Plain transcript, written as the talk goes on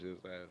His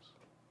ass.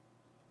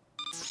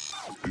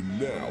 And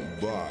now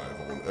live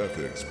on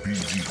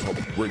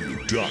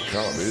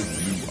FXBGPublicRadio.com and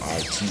the new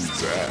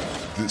iTunes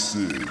app. This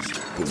is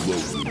Below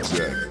the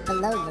Deck.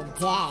 Below the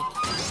Deck.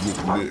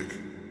 With Nick.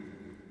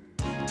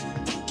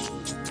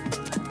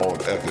 On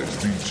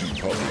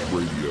FXBG Public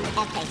Radio.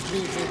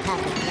 FXBG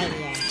Public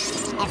Radio.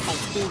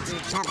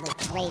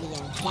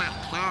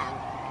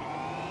 FXBGPublicRadio.com.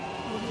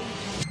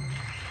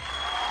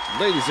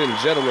 Ladies and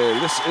gentlemen,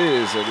 this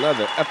is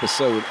another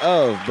episode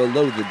of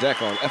Below the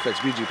Deck on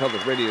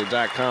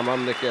FXBGPublicRadio.com.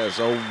 I'm Nick, as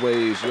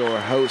always, your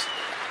host.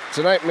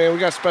 Tonight, man, we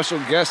got special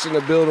guests in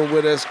the building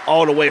with us,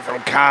 all the way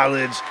from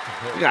college.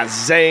 We got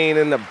Zane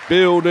in the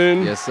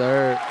building. Yes,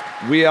 sir.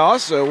 We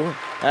also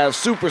have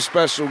super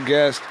special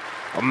guest,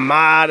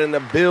 Ahmad, in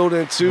the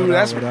building, too. What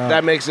up?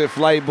 That makes it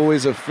Flight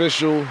Boiis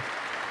official.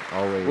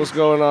 Always. What's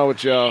going on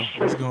with y'all?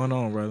 What's going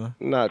on, brother?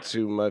 Not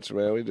too much,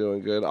 man. We doing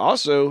good.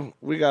 Also,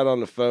 we got on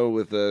the phone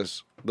with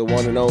us the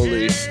one and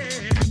only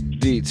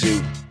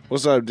D2.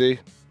 What's up, D?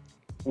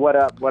 What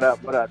up?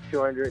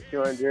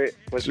 200.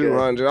 What's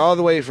 200. All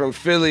the way from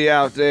Philly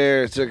out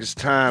there. Took his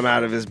time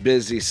out of his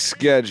busy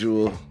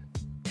schedule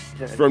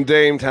from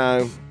Dame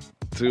time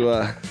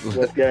to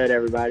What's good,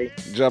 everybody?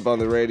 jump on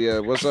the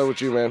radio. What's up with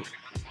you, man?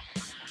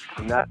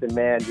 Nothing,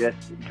 man. Just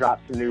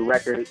dropped some new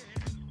records.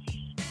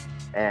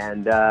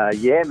 And,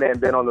 yeah, man,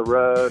 been on the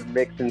road,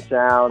 mixing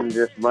sound,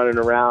 just running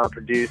around,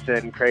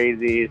 producing,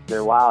 crazy. It's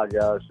been wild,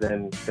 yo. It's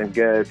been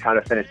good. Trying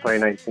to finish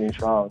 2019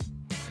 strong.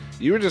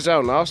 You were just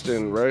out in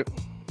Austin, right?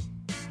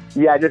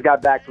 Yeah, I just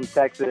got back from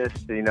Texas.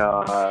 You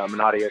know, I'm an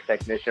audio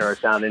technician or a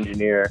sound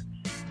engineer.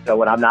 So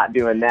when I'm not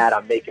doing that,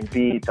 I'm making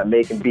beats. I'm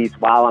making beats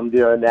while I'm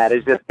doing that.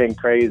 It's just been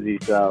crazy.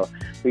 So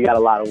we got a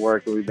lot of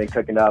work that we've been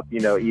cooking up, you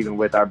know, even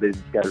with our busy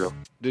schedule.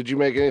 Did you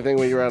make anything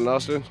when you were out in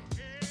Austin?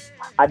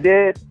 I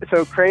did.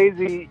 So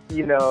crazy,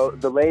 you know,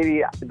 the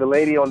lady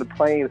on the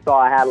plane saw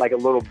I had like a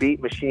little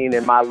beat machine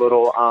in my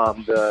little,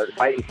 the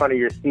right in front of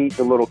your seat,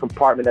 the little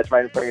compartment that's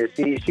right in front of your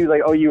seat. She was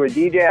like, "Oh, you were a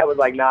DJ?" I was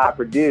like, "Nah, I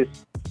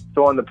produced."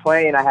 So on the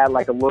plane, I had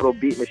like a little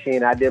beat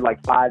machine. I did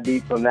like 5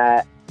 beats on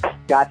that.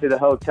 Got to the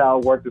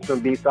hotel, worked with some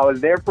beats. So I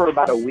was there for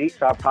about a week.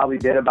 So I probably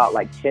did about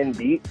like 10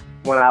 beats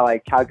when I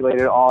like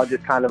calculated it all.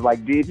 Just kind of like,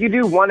 if you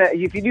do one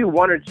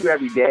or two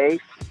every day,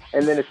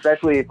 and then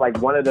especially if like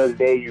one of those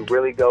days you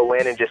really go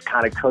in and just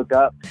kind of cook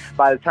up,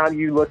 by the time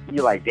you look,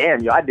 you're like,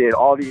 damn, yo, I did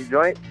all these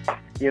joints.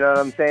 You know what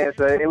I'm saying?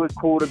 So it was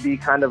cool to be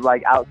kind of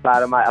like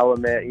outside of my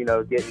element, you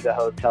know, getting to the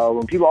hotel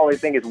room. People always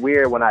think it's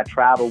weird when I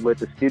travel with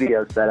the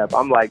studio setup.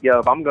 I'm like, yo,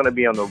 if I'm going to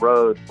be on the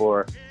road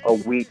for a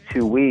week,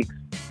 2 weeks,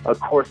 of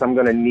course I'm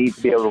going to need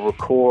to be able to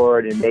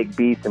record and make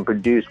beats and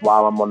produce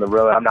while I'm on the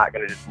road. I'm not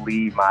going to just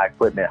leave my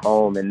equipment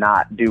home and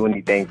not do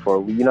anything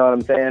for, you know what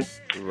I'm saying?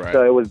 Right.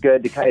 So it's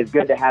good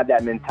to have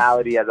that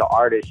mentality as an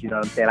artist, you know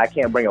what I'm saying? I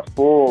can't bring a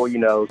full, you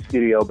know,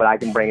 studio, but I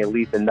can bring at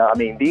least enough. I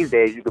mean, these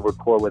days you can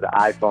record with an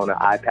iPhone or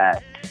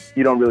iPad.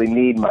 You don't really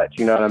need much,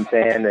 you know what I'm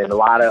saying? And a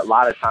lot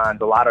of times,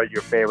 a lot of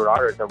your favorite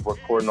artists are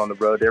recording on the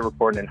road. They're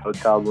recording in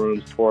hotel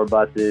rooms, tour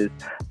buses,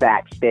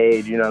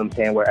 backstage, you know what I'm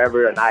saying?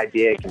 Wherever an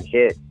idea can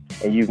hit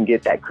and you can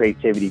get that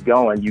creativity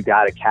going, you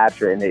got to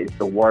capture it. And it's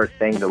the worst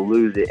thing to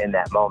lose it in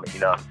that moment, you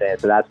know what I'm saying?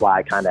 So that's why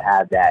I kind of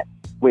have that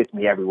with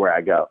me everywhere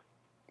I go.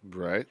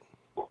 Right.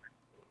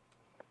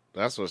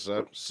 That's what's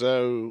up.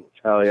 So,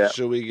 Oh yeah.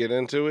 should we get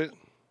into it?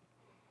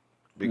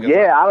 Because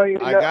Yeah, I don't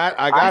even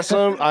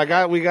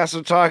know. we got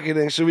some talking,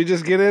 and should we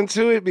just get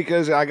into it?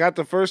 Because I got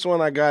the first one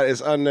I got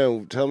is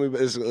unknown. Tell me,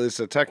 it's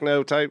a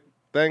techno type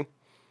thing?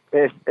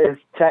 It's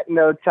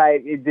techno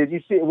type. Did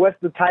you see, what's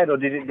the title?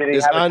 Did it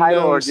It's have a title?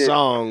 Unknown Or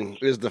Song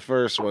is the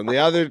first one. The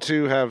other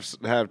two have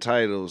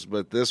titles,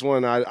 but this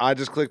one I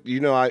just clicked.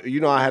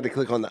 I had to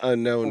click on the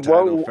unknown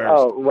title first.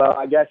 Oh well,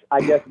 I guess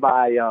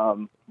by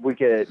we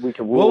could rule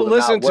We'll them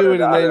listen out. What to are it,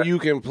 the and then other- you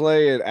can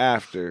play it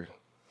after.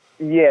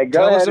 Yeah, go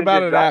Tell ahead us and about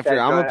just it drop after.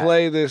 that I'm going joint. to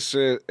play this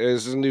shit.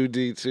 It's a new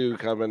D2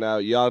 coming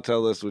out. Y'all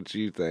tell us what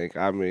you think.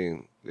 I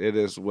mean, it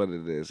is what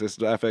it is. It's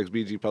the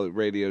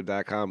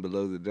FXBGPublicRadio.com,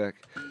 Below the Deck.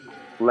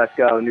 Let's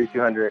go, new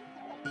 200.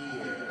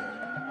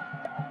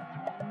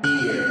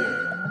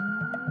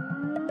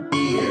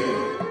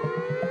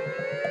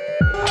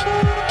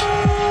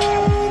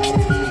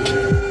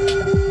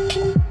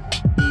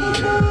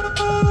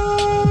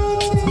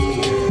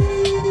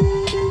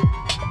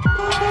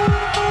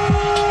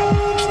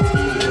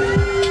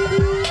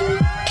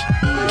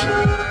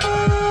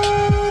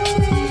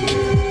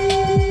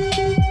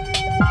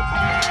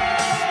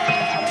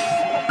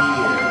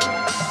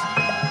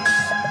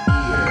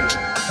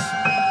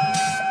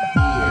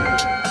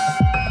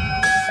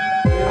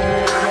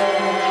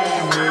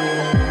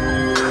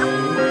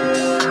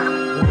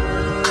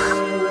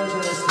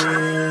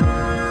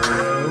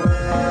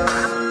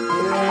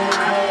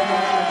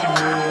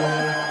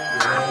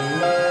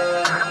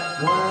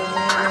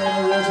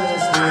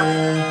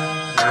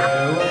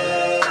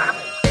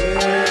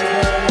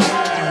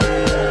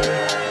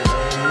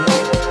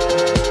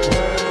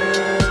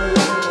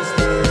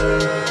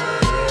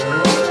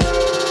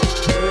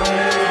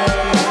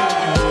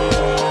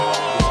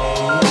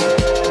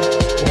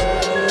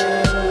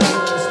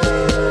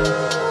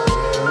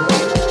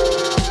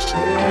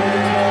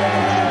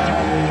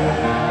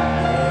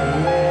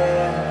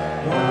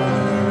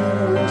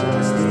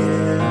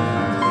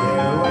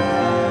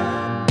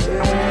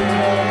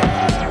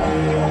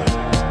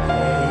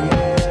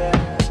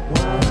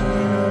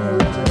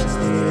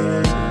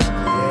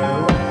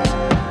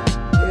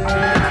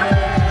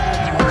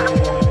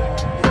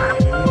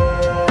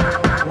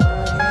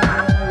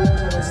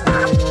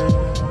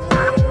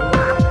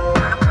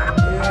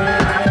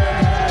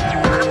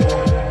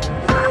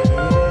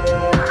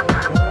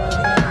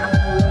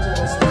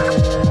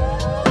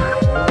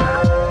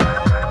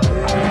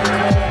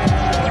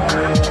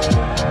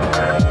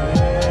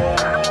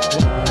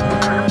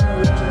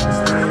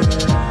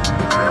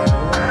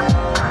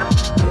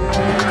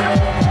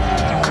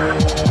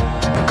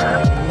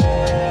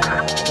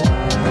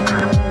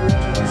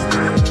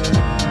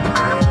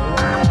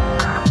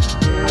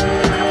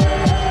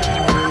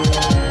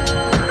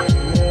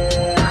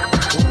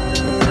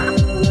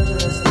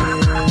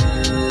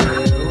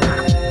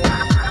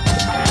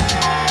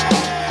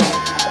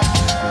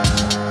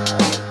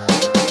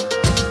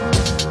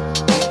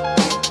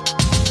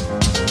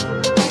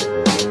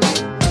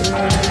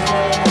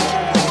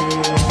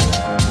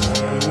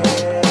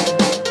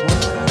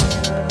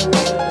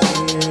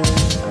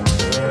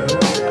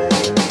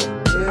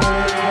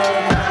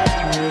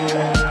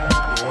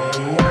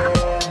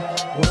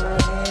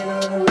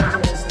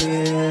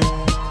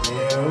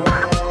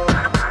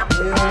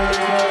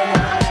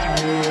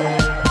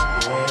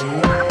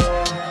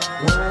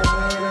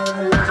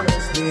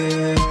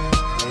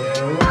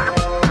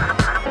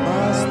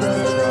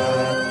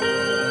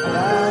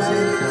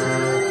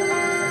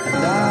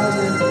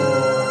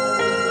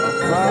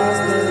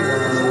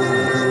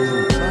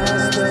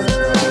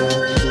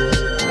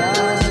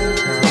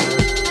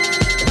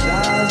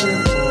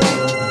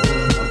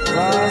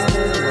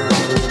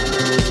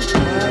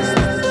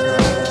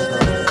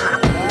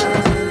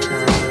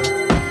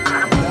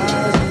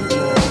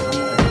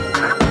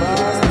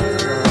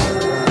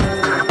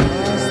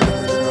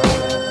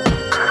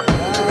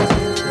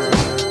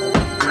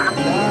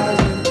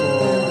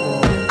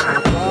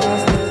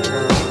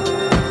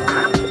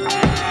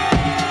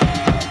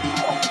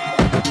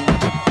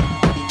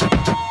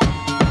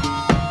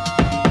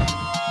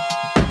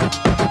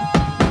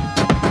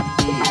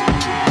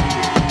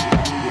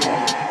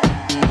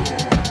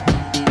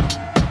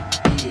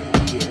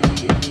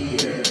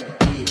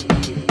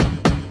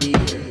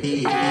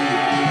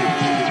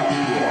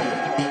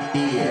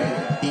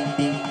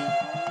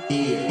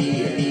 ear.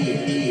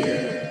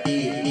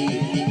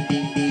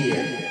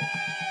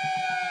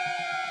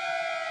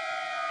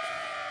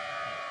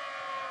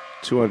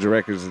 200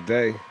 records a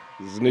day.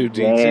 This is new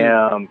D2.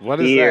 Damn. What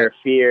is fear, that?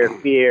 Fear,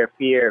 fear,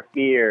 fear,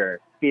 fear,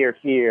 fear,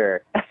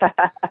 fear.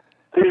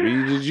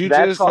 Did you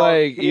That's just called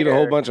like eat a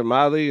whole Fear. bunch of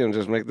Molly and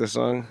just make this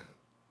song?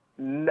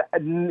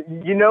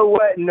 You know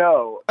what?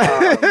 No.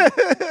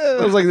 I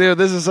was like, "Dude,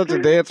 this is such a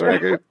dance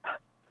record."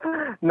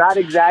 Not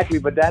exactly,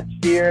 but that's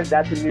Fear.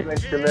 That's a new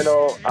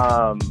instrumental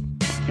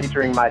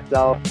featuring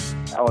myself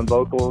on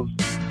vocals.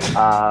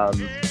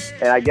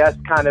 And I guess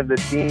kind of the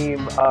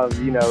theme of,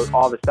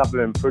 all the stuff I've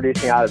been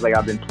producing out is like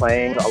I've been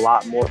playing a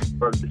lot more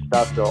of the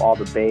stuff, so all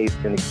the bass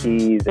and the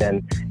keys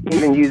and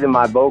even using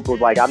my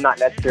vocals. Like I'm not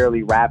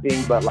necessarily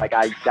rapping, but like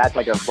that's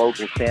like a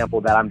vocal sample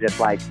that I'm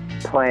just like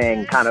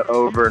playing kind of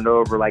over and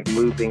over, like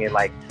looping and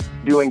like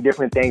doing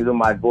different things with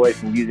my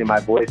voice and using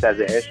my voice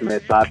as an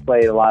instrument. So I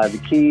played a lot of the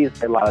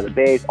keys, a lot of the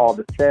bass, all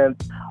the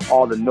synths,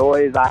 all the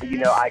noise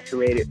I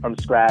created from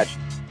scratch.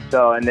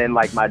 So, and then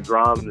like my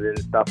drums and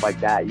stuff like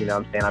that,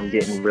 I'm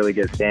getting really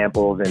good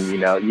samples and, you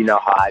know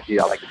how I do,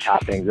 I like to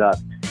chop things up.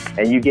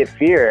 And you get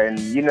Fear, and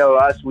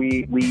us,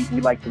 we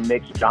like to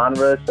mix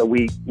genres. So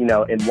we,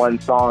 in one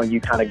song, you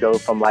kind of go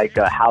from like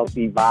a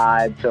housey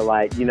vibe to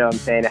like,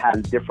 it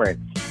has different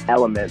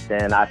elements.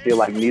 And I feel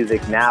like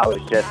music now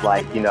is just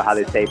like, how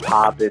they say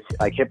pop is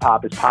like hip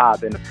hop is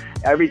pop, and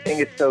everything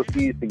is so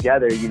fused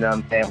together,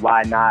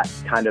 why not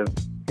kind of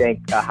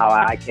think how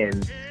I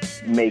can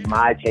make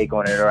my take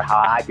on it, or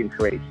how I can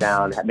create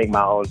sound, make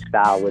my own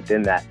style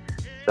within that.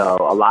 So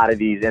a lot of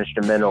these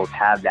instrumentals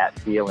have that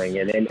feeling,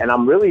 and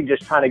I'm really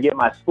just trying to get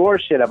my score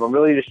shit up. I'm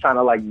really just trying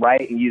to like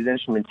write and use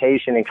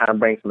instrumentation and kind of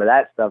bring some of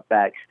that stuff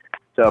back.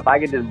 So if I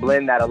could just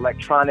blend that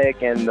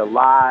electronic and the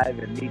live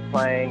and me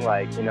playing,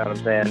 like, you know what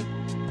I'm saying,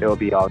 it will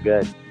be all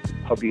good.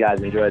 Hope you guys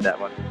enjoyed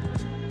that one.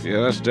 Yeah,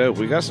 that's dope.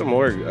 We got some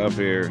more up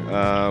here.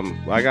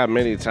 I got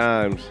Many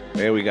Times,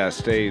 and we got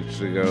Stage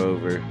to go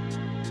over.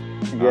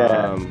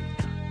 Yeah.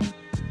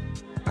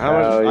 How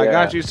much? Oh, I yeah.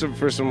 got you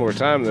for some more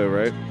time though,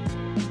 right?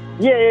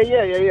 Yeah.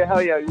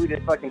 Hell yeah. We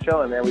just fucking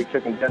chilling, man. We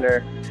cooking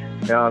dinner.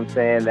 You know what I'm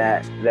saying?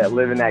 That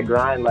living that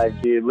grind life,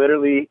 dude.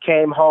 Literally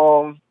came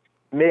home,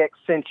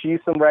 mixed, sent you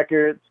some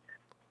records,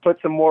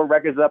 put some more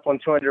records up on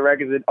 200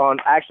 records on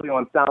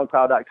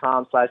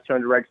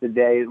SoundCloud.com/200 records a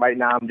day. Right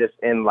now I'm just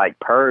in like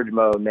purge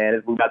mode, man.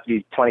 It's about to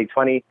be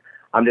 2020.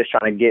 I'm just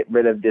trying to get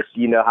rid of this,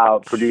 how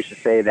producers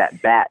say,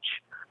 that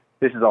batch.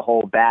 This is a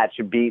whole batch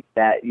of beats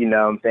that,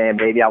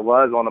 maybe I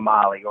was on the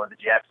Molly or the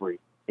Jeffrey,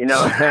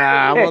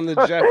 I'm on the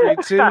Jeffrey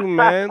too,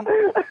 man.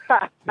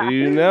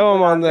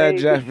 I'm on that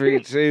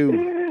Jeffrey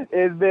too.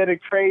 It's been a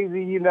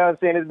crazy, it's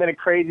been a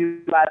crazy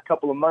last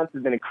couple of months.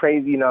 It's been a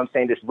crazy,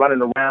 just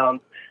running around.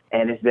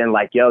 And it's been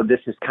like, yo,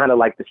 this is kind of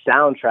like the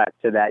soundtrack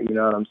to that,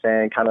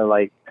 kind of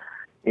like,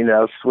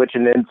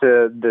 switching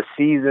into the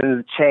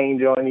seasons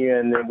change on you.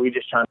 And then we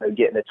just trying to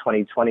get into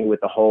 2020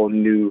 with a whole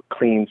new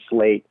clean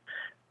slate,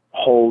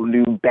 whole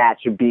new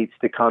batch of beats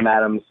to come at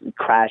them,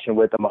 crashing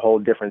with them, a whole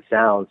different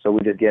sound. So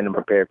we're just getting them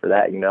prepared for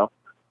that,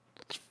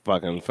 It's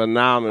fucking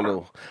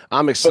phenomenal.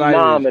 I'm excited.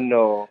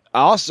 Phenomenal.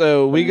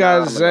 Also, we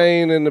got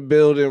Zane in the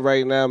building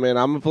right now, man.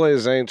 I'm gonna play a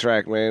Zane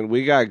track, man.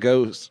 We got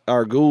Ghouls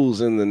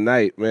in the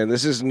Night, man.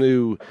 This is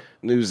new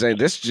Zane.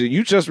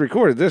 You just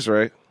recorded this,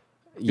 right?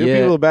 Give me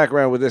a little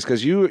background with this,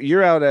 because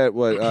you're out at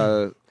what?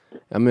 I'm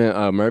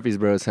in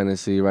Murfreesboro,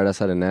 Tennessee, right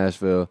outside of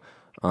Nashville.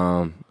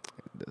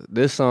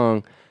 This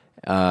song,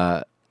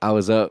 I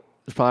was up.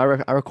 I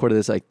recorded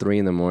this like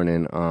 3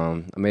 a.m.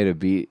 I made a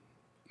beat.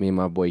 Me and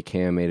my boy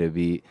Cam made a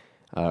beat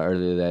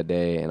earlier that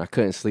day, and I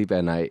couldn't sleep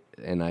at night,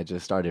 and I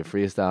just started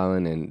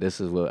freestyling, and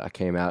this is what I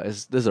came out.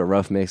 This is a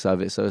rough mix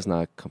of it, so it's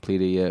not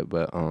completed yet,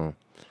 but I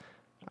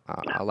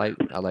like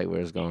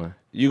where it's going.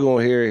 You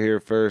gonna hear it here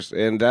first,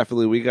 and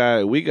definitely we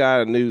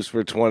got news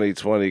for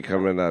 2020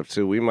 coming up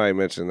too. We might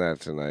mention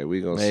that tonight.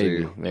 We gonna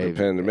see,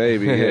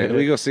 maybe. Yeah,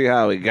 we gonna see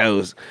how it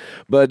goes.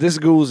 But this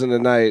Ghouls in the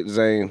Night,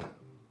 Zane.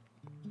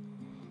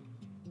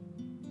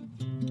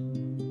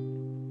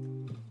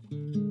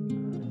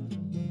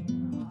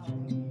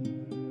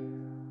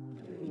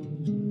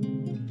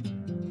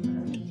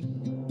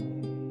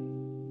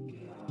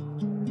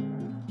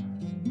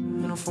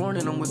 Foreign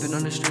and I'm whipping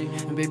on the street,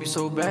 and baby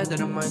so bad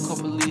that I might call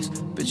police.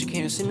 Bitch, you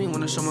can't see me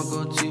when I show my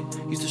goatee.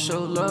 Used to show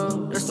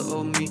love, that's the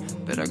old me.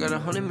 Bet I got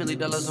 $100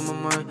 million on my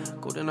mind.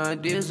 Golden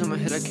ideas in my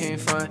head I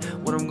can't find.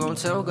 What I'm gonna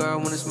tell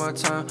God when it's my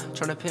time.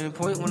 Tryna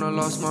pinpoint when I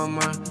lost my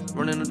mind.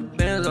 Running up the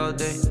bands all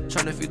day,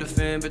 tryna feed the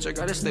fan, bitch I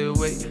gotta stay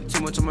awake.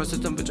 Too much on my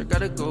system, bitch I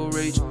gotta go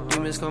rage.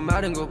 Demons come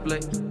out and go play.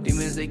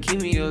 Demons they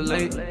keep me up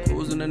late.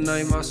 Ghouls in the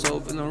night, my soul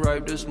feeling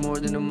ripe. There's more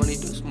than the money,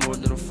 there's more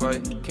than a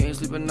fight. Can't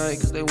sleep at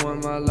night cause they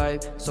want my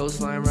life. So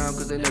flying around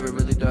cause they never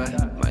really die.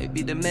 Might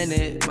be the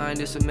minute, mind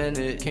is a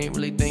minute. Can't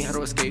really think how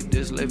to escape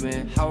this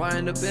living. How I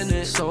end up in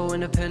it, so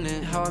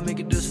independent. How I make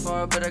it this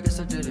far, but I guess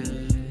I did it.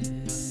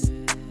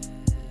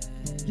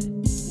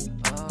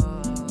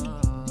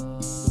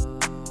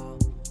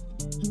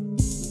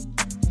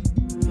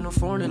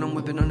 foreign and I'm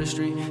whipping on the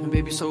street. And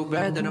baby so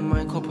bad that I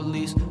might call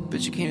police.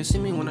 Bitch, you can't see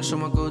me when I show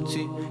my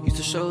goatee. Used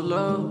to show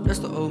love, that's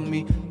the old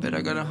me. Bet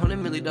I got $100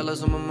 million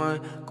on my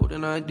mind.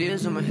 Golden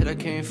ideas in my head I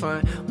can't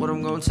find. What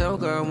I'm gonna tell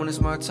God when it's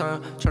my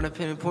time. Tryna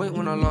pinpoint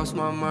when I lost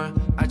my mind.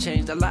 I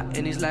changed a lot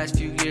in these last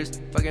few years.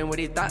 Fucking with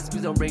these thoughts,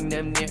 please don't bring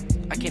them near.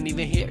 I can't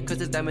even hear, cause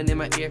there's diamond in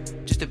my ear.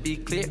 Just to be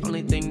clear,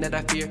 only thing that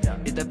I fear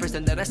is the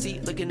person that I see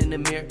looking in the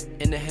mirror.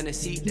 In the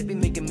Hennessy, they be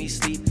making me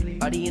sleep.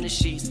 Body in the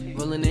sheets,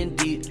 rolling in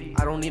deep.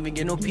 I don't even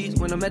get no peace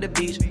when I'm at the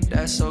beach.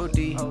 That's so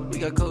deep, we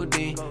got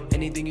codeine.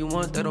 Anything you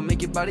want that'll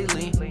make your body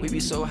lean. We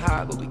be so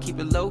high, but we keep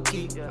it low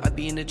key. I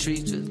be in the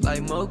trees just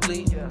like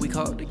Mowgli. We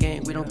call the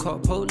game, we don't call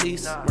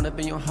police. Run up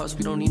in your house,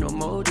 we don't need no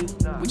motive.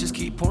 We just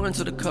keep pouring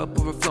till the cup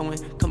overflowing.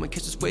 Come and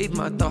catch this wave,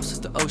 my thoughts is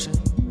the ocean.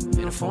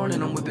 In a foreign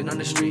and I'm whipping on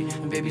the street.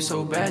 And baby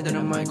so bad that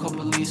I might call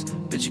police.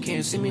 Bitch, you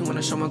can't see me when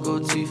I show my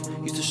gold teeth.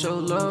 Used to show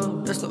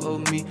love, that's the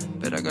old me.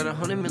 Bet I got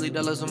 $100 million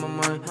on my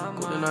mind.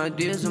 Golden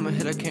ideas in my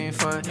head I can't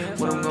find.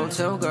 What I'm gonna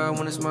tell God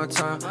when it's my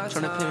time.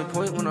 Tryna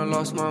pinpoint when I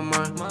lost my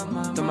mind.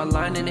 Throw my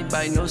line and they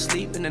bite, no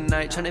sleep in the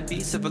night. Tryna be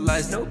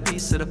civilized, no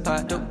piece of the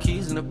pot. Dope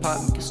keys in the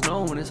pot, make it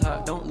snow when it's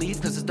hot. Don't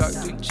leave cause it's dark,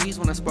 3 G's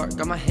when I spark.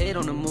 Got my head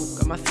on the move,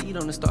 got my feet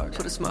on the stars.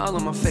 Put a smile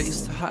on my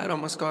face to hide all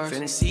my scars.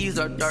 Fantasies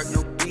are dark,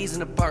 no bees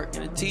in the park.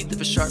 In the teeth of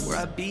a shark where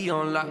I be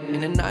on lock.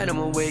 In the night I'm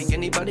awake,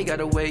 anybody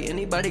got away,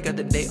 anybody got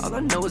the day. All I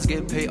know is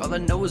get paid, all I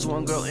know is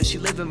one girl and she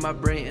live in my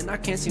brain. And I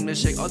can't seem to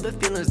shake all the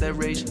feelings that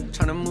rage.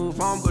 Tryna move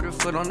on but her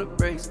foot on the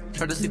brakes.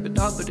 Try to sleep it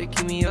off but they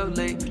keep me up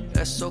late.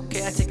 That's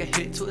okay, I take a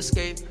hit to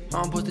escape.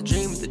 I'm supposed to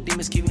dream if the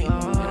demons keep me in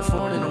a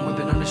foreign and I'm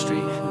whipping on the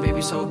street. And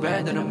baby so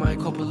bad that I might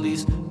call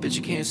police. Bitch,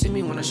 you can't see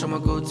me when I show my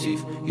gold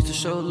teeth. Used to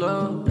show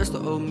love, that's the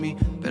old me.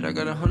 Bet I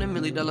got $100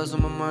 million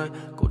on my mind.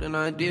 Golden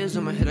ideas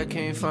in my head I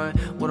can't find.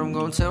 What I'm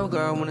gonna tell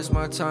God when it's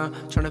my time.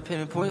 Tryna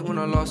pinpoint when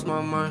I lost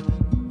my mind.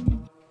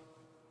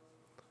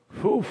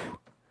 Whew.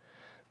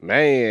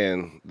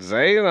 Man,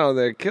 Zane on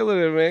there killing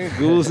it, man.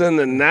 Ghouls in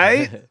the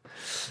night.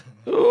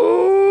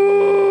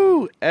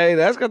 Ooh. Hey,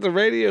 that's got the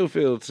radio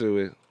feel to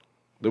it.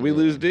 Did we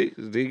lose D?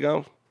 Is D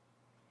gone?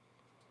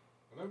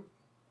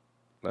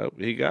 Nope,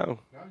 he gone.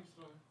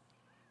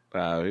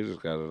 Oh, he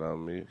just got it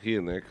on me. He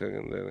in there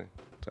cooking dinner.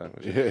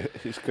 Yeah,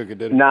 he's cooking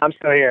dinner. No, I'm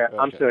still here. Okay.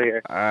 I'm still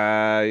here.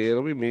 Yeah,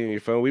 don't be muting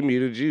your phone. We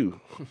muted you.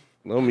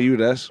 Don't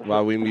mute us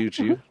while we mute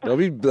you. I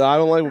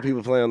don't like when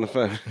people play on the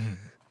phone.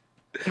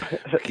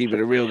 Keeping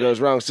it real goes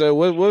wrong. So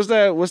what's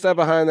that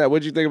behind that?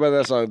 What'd you think about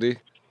that song, D?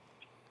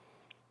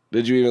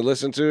 Did you even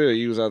listen to it, or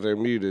you was out there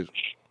muted?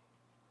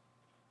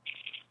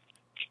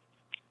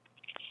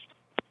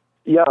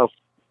 Yo,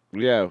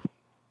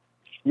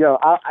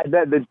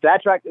 that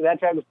track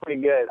was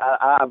pretty good.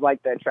 I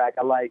like that track.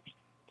 I like,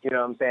 you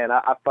know what I'm saying?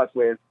 I fuck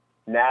with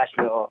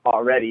Nashville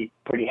already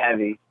pretty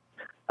heavy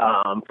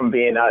from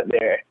being out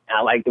there.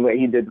 I like the way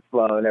he did the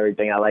flow and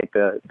everything. I like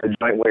the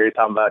joint where you're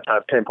talking about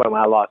trying to pinpoint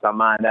when I lost my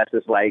mind. That's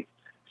just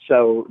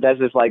so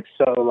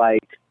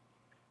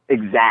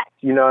exact.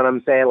 You know what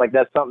I'm saying? Like,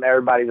 that's something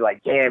everybody be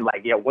like, damn,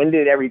 like, yeah, when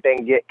did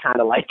everything get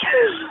kind of like...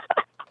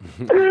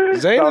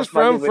 Zane is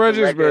from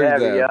Fredericksburg,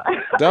 though. Yeah.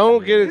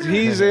 Don't get it.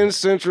 He's in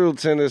Central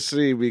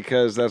Tennessee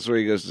because that's where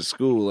he goes to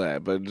school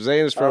at. But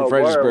Zane is from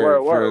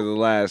Fredericksburg for the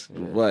last,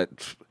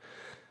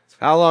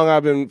 how long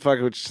I've been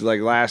fucking with you,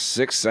 like last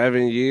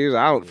 6-7 years?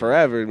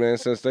 Forever, man,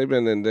 since they've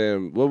been in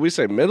damn, what we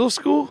say, middle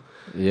school?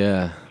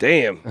 Yeah.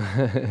 Damn.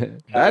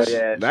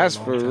 That's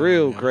for time,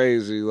 real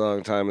crazy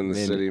long time in the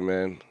city,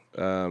 man.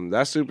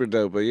 That's super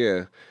dope, but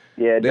yeah.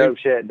 Yeah, dope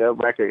shit, dope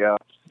record, yo.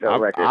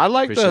 I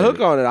like the hook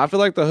on it. I feel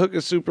like the hook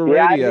is super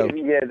radio.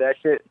 That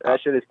shit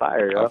is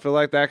fire, yo. I feel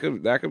like that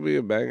could be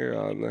a banger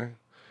on there.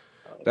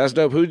 That's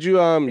dope. Who'd you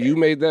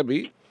made that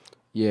beat?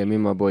 Yeah, me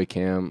and my boy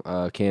Cam.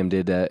 Cam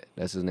did that.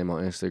 That's his name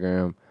on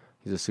Instagram.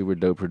 He's a super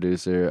dope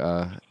producer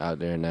out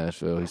there in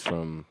Nashville. He's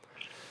from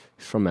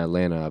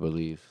Atlanta, I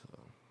believe.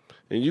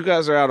 And you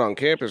guys are out on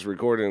campus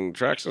recording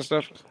tracks and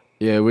stuff?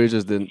 Yeah, we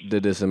just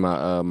did this in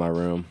my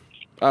room.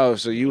 Oh,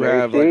 so you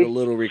have like a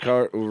little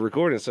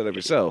recording set up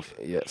yourself?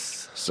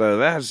 Yes. So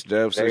that's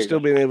dope. So you're still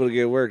being able to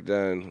get work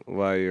done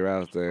while you're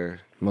out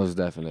there. Most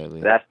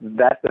definitely. That's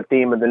the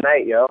theme of the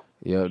night, yo.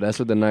 Yo, that's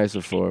what the nights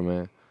are for,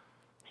 man.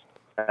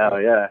 Oh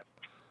yeah.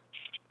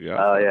 Yeah.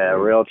 Oh yeah.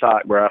 Real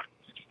talk, bro.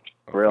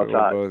 Real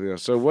talk. Both, yeah.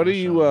 So what do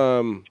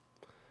you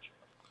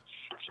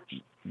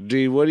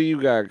D? What do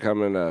you got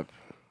coming up?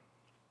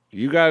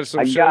 You got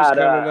some shows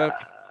coming up?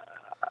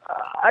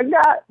 I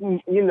got,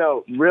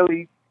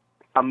 really.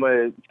 I'm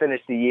going to finish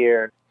the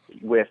year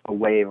with a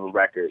wave of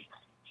records.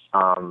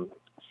 And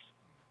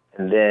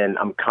then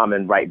I'm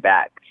coming right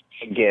back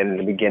again in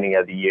the beginning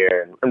of the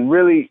year. And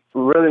really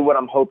what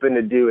I'm hoping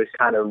to do is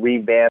kind of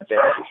revamp it.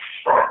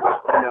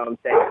 You know what I'm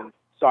saying?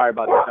 Sorry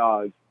about the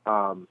dog.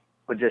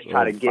 But just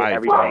try to get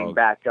everything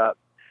back up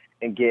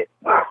and get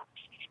to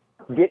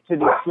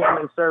the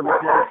streaming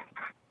services.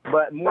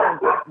 But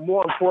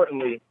more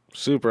importantly...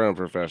 Super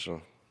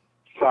unprofessional.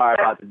 Sorry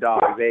about the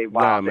dogs. They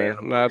wild. Nah, man.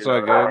 Nah, it's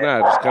all good.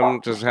 Nah,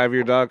 just have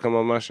your dog come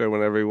on my show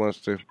whenever he wants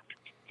to.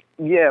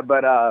 Yeah,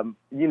 but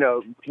you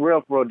know,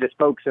 real just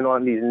focusing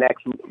on these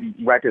next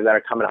records that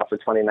are coming out for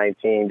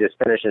 2019, just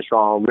finishing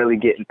strong, really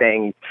getting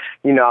things.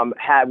 You know,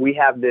 we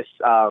have this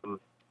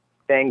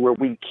thing where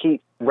we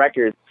keep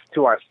records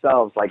to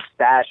ourselves, like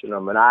stashing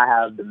them, and I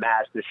have the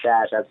master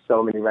stash. I have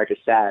so many records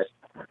stashed,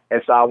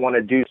 and so I want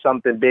to do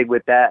something big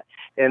with that.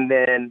 And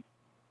then,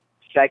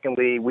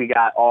 secondly, we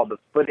got all the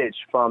footage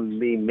from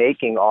me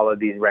making all of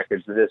these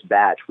records of this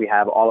batch. We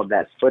have all of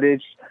that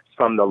footage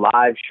from the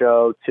live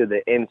show to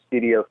the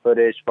in-studio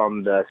footage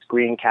from the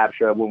screen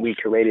capture when we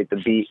created the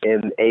beat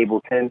in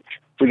Ableton.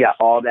 We got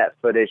all that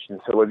footage, and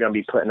so we're going to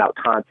be putting out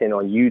content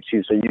on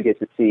YouTube so you get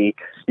to see,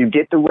 you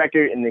get the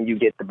record and then you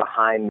get the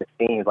behind the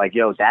scenes, like,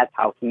 yo, that's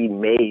how he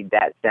made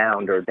that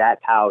sound, or that's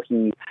how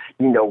he,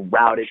 you know,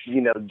 routed,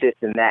 you know, this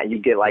and that. You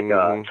get like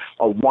a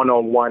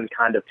one-on-one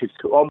kind of,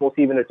 almost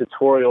even a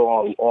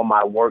tutorial on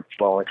my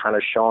workflow, and kind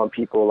of showing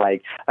people,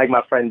 like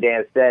my friend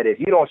Dan said, if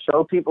you don't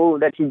show people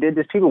that you did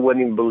this, people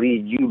wouldn't even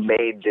believe you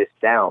made this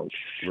sound.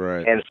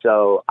 Right. And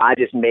so I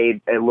just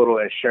made a little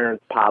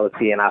insurance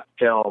policy, and I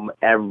film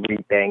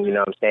everything. You know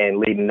what I'm saying,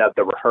 leading up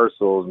to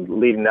rehearsals,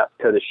 leading up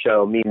to the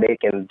show, me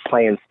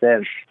playing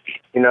synths,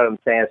 you know what I'm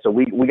saying? So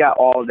we got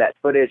all of that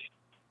footage.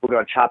 We're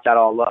going to chop that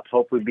all up,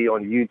 hopefully be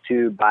on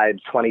YouTube by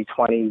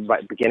 2020,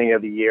 right beginning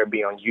of the year,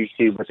 be on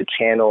YouTube with the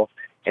channel,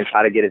 and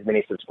try to get as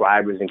many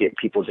subscribers and get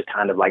people to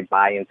kind of like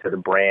buy into the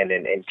brand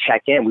and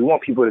check in. We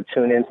want people to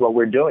tune into what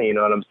we're doing, you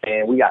know what I'm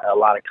saying? We got a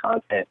lot of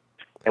content,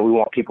 and we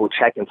want people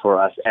checking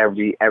for us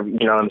every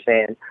you know what I'm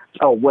saying?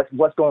 Oh,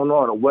 what's going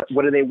on? Or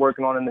what are they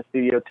working on in the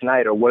studio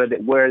tonight? Or where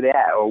are they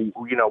at? Or,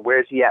 you know,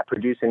 where's he at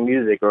producing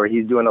music? Or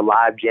he's doing a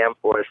live jam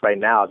for us right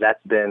now. That's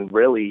been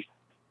really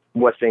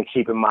what's been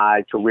keeping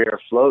my career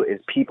afloat, is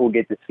people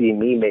get to see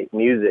me make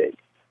music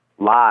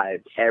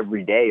live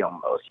every day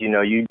almost. You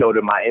know, you go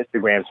to my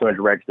Instagram,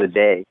 200 records a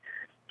day,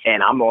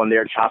 and I'm on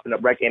there chopping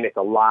up records, and it's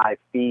a live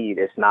feed.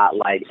 It's not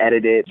like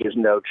edited. There's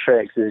no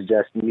tricks. It's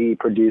just me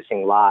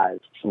producing live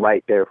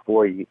right there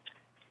for you.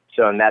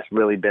 So, and that's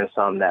really been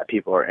something that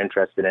people are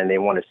interested in. They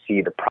want to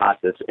see the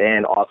process,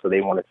 and also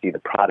they want to see the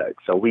product.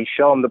 So we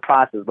show them the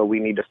process, but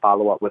we need to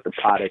follow up with the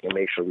product and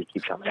make sure we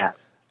keep coming at it.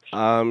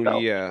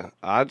 Yeah,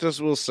 I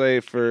just will say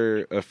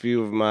for a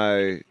few of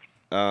my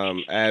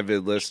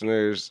avid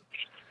listeners,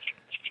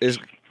 I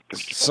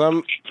guess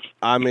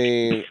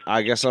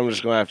I'm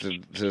just going to have to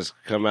just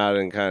come out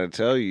and kind of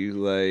tell you,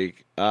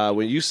 like,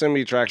 when you send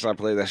me tracks, I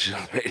play that shit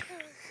on radio.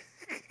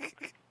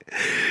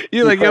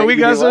 You're like, yo, we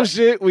got some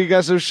shit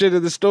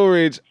in the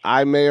storage.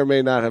 I may or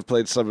may not have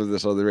played some of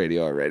this on the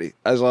radio already.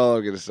 That's all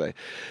I'm going to say.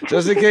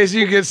 Just in case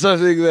you get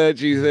something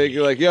that you think,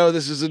 you're like, yo,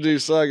 this is a new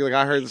song. You're like,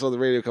 I heard this on the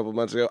radio a couple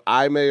months ago.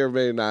 I may or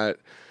may not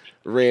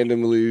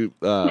randomly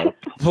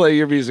play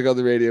your music on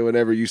the radio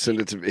whenever you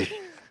send it to me.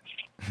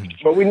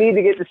 But we need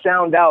to get the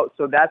sound out,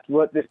 so that's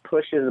what this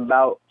push is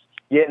about,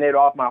 getting it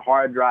off my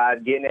hard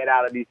drive, getting it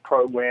out of these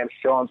programs,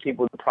 showing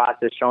people the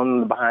process, showing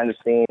them the behind the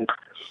scenes,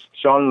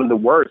 showing them the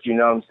work, you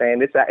know what I'm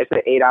saying? It's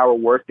an 8-hour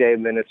work day,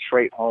 and then it's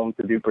straight home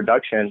to do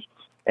production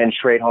and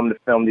straight home to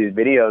film these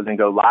videos and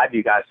go live,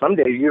 you guys. Some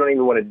days you don't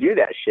even want to do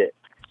that shit.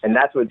 And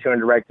that's what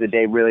 200 records a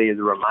day really is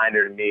a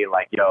reminder to me,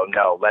 like, yo,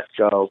 no, let's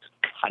go.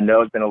 I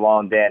know it's been a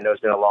long day, I know it's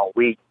been a long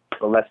week,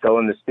 but let's go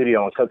in the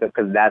studio and cook it,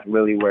 because that's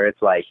really where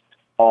it's like,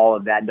 all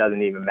of that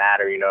doesn't even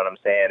matter, you know what I'm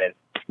saying? And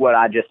what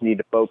I just need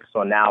to focus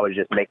on now is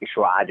just making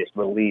sure I just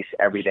release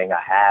everything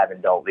I have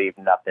and don't leave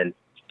nothing,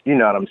 you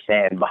know what I'm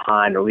saying,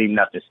 behind, or leave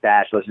nothing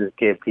stashed. Let's just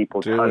give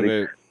people tons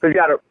of, because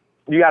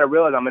you gotta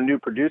realize I'm a new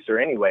producer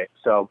anyway,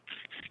 so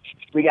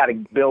we got to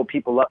build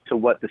people up to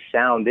what the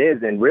sound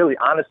is. And really,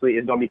 honestly,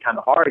 it's going to be kind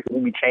of hard because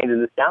we'll be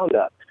changing the sound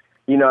up.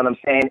 You know what I'm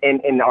saying?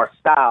 In our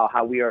style,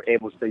 how we are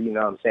able to, you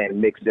know what I'm saying,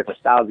 mix different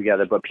styles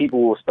together. But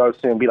people will start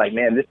soon be like,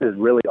 man, this is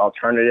really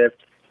alternative.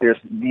 There's,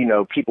 you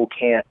know, people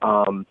can't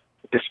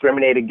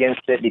discriminate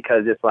against it,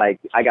 because it's like,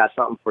 I got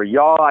something for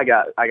y'all. I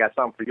got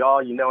something for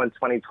y'all. You know, in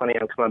 2020,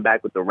 I'm coming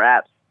back with the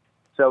raps.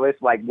 So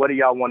it's like, what do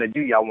y'all want to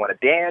do? Y'all want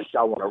to dance?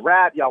 Y'all want to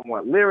rap? Y'all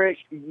want lyrics?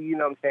 You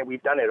know what I'm saying?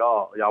 We've done it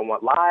all. Y'all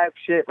want live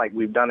shit? Like,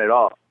 we've done it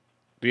all.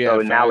 Yeah, so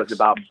now it's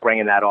about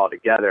bringing that all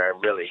together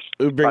and really.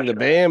 We bring the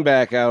band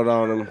back out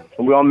on them.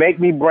 Well, make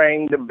me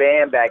bring the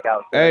band back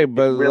out. So hey,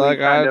 but really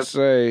like I'd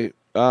say,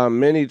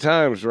 many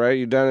times, right?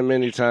 You've done it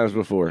many times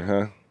before,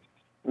 huh?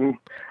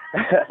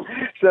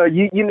 So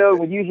you know,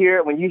 when you hear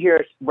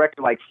a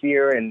record like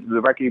Fear and the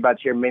record you're about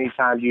to hear many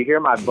times, you hear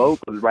my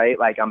vocals, right?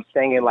 Like I'm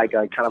singing like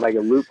a kind of like a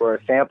loop or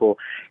a sample.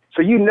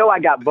 So you know I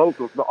got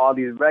vocals for all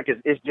these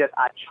records. It's just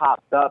I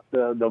chopped up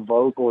the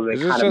vocals and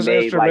kind of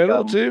made like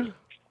instrumental too.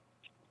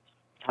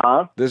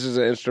 Huh? This is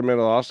an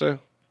instrumental also?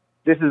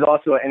 This is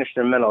also an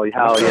instrumental.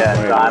 Hell yeah.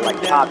 So I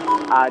like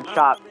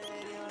chopped,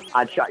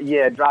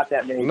 yeah, drop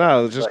that many.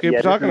 No, just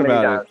keep talking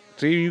about it.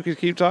 See, you can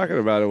keep talking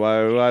about it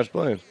while it's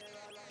playing.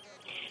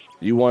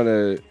 You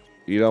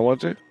don't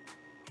want to?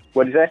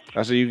 What'd you say?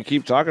 I said you can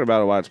keep talking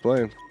about it while it's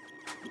playing.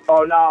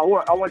 Oh, no,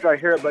 I want you to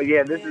hear it, but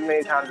yeah, this is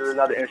many times there's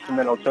another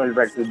instrumental, 200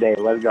 records a day.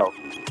 Let's go.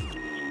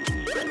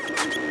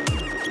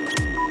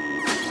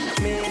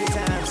 Many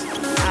times,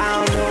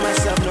 I don't know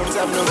myself no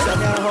myself, no self,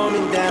 gotta hold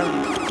me down.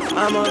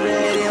 I'm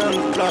already on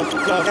the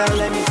floor, gotta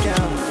let me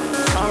down.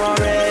 I'm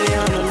already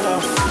on the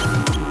low.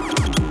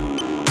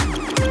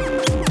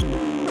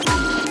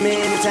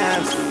 Many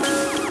times.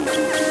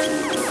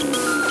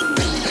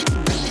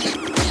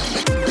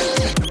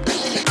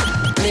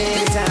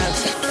 Many times.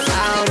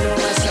 I don't know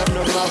myself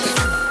no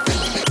more.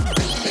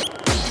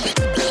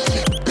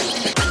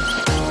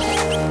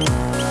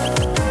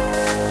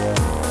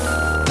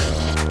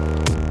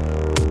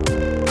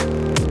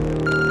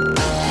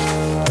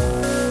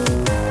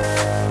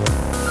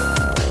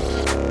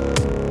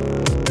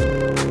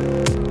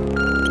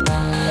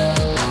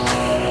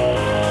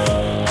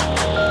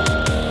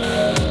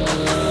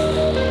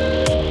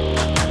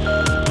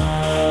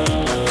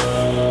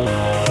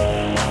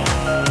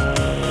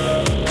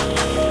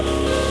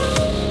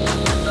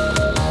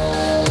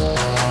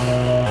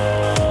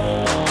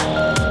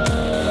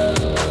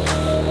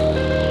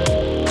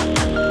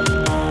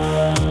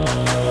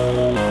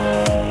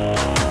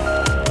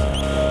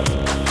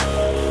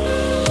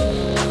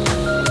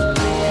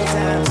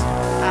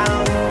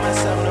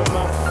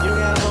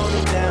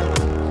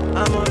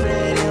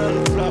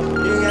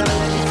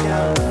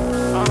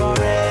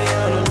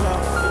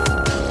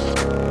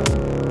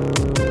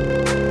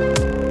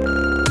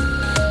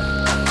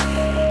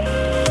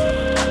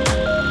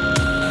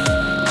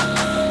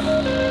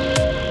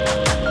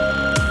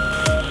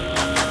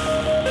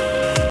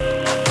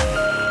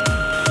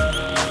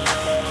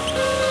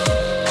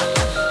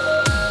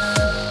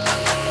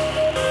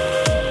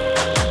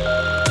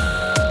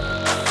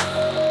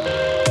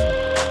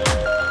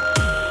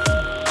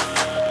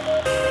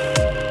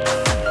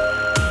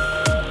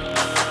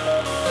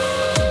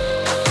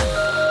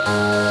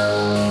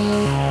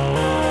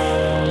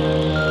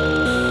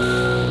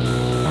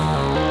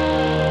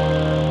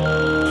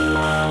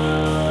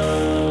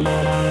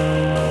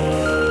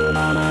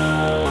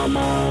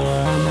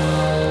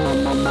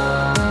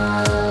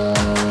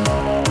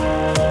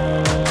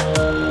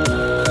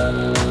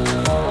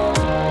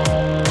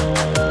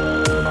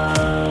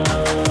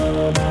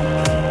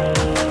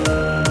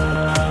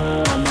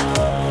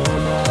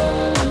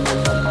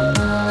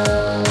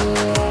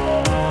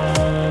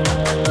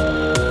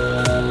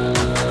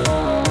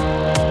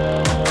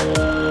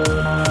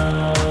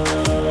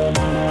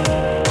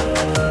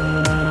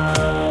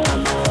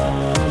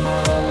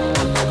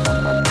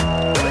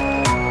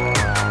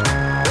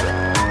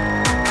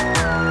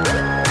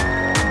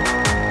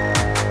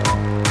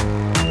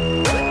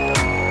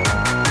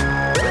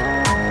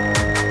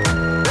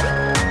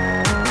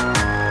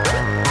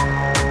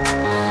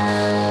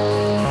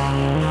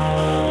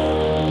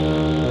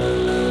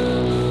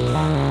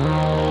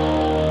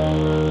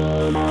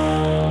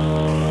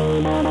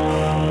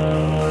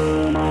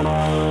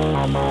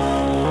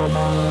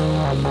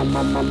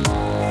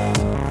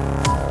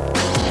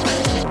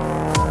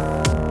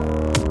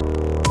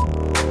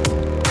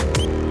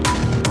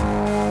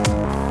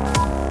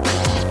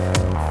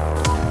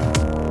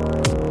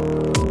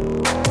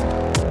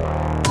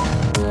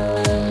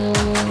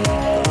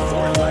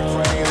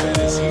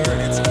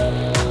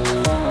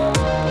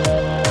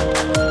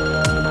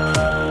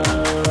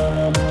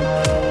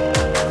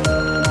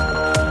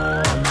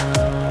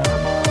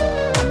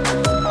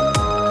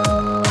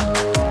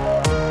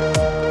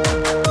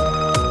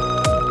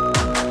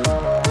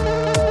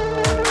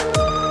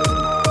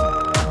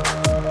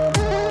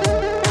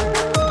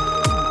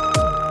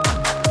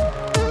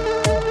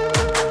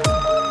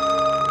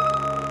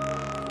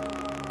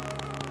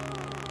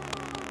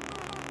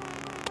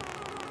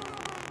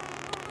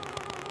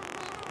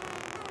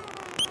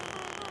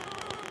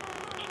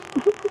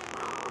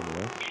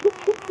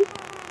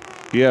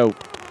 Yo,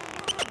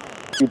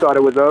 You thought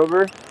it was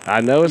over? I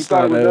know it's You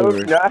thought not it was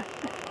over. Nah.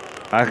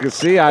 I could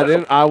see.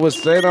 I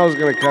was saying I was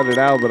gonna cut it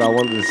out, but I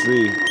wanted to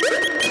see.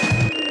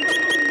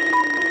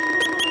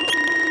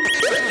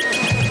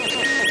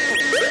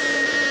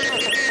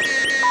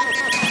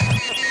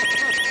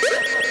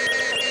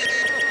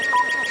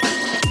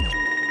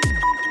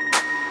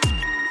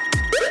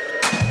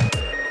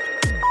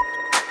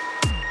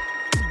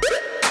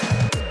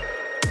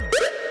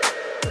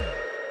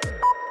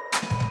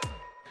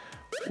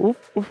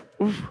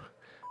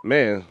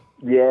 Man,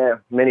 Yeah,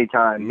 many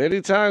times.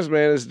 many times,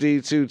 man. It's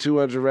D2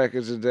 200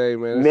 records a day,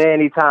 man.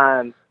 Many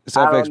times. It's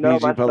I don't know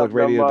myself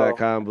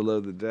FXBGPublicRadio.com, below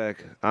the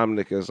deck. I'm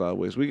Nick as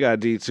always. We got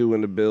D2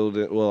 in the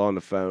building, well, on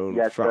the phone.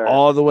 Yes, sir.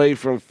 All the way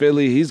from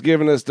Philly. He's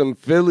giving us them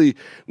Philly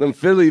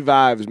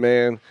vibes,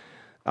 man.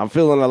 I'm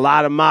feeling a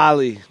lot of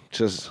Molly.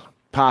 Just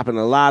popping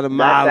a lot of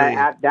Molly.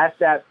 That's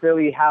that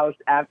Philly house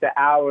after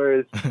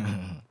hours.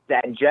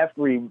 that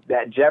Jeffrey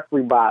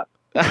bop.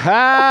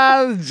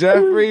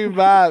 Jeffrey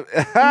Bob.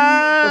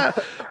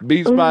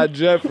 Beats by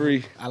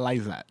Jeffrey. I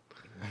like that.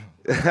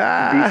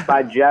 Beats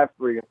by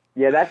Jeffrey.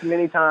 Yeah, that's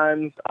many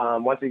times.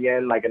 Once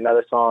again, like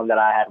another song that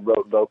I had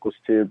wrote vocals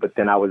to, but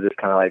then I was just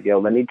kind of like, yo,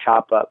 let me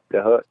chop up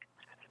the hook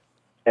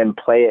and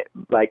play it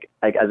like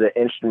as an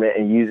instrument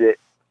and use it,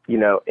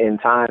 in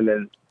time.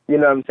 And, You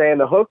know what I'm saying?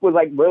 The hook was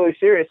like really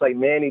serious, like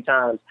many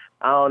times.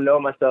 I don't know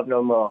myself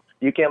no more.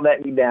 You can't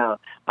let me down.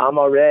 I'm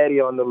already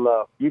on the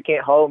low. You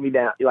can't hold me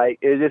down. Like,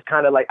 it was just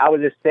kind of like, I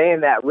was just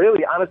saying that,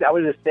 really, honestly, I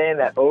was just saying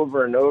that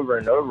over and over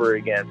and over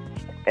again.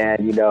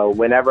 And, you know,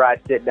 whenever I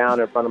sit down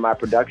in front of my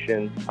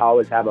production, I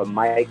always have a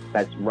mic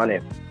that's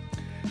running.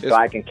 So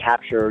I can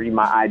capture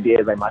my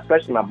ideas, like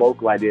especially my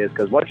vocal ideas,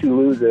 because once you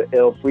lose an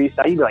ill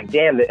freestyle, you be like,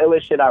 damn, the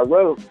illest shit I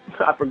wrote,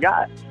 I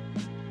forgot.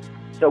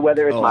 So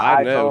whether it's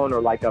my iPhone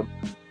or like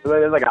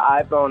whether it's like an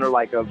iPhone or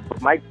like a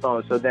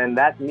microphone, so then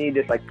that's me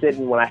just like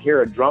sitting, when I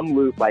hear a drum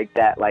loop like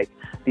that, like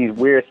these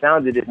weird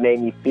sounds, it just made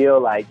me feel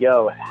like,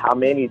 yo, how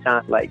many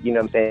times, like, you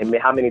know what I'm saying,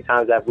 how many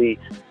times have we,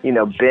 you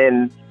know,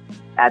 been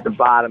at the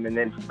bottom and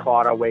then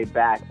clawed our way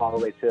back all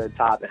the way to the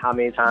top, and how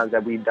many times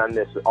have we done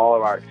this with all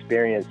of our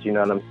experience, you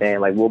know what I'm saying?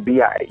 Like, we'll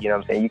be all right, you know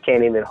what I'm saying? You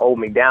can't even hold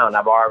me down.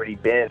 I've already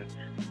been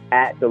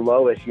at the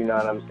lowest, you know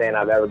what I'm saying,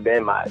 I've ever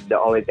been. The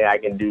only thing I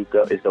can do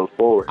is go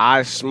forward.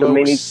 I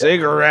smoke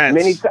cigarettes.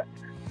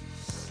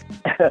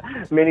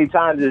 Many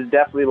times is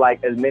definitely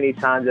like as many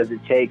times as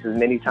it takes, as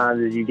many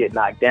times as you get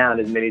knocked down,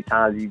 as many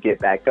times as you get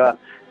back up.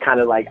 Kind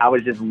of like I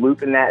was just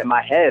looping that in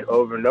my head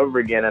over and over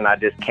again, and I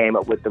just came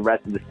up with the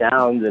rest of the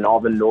sounds and all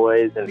the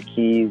noise and the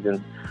keys,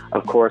 and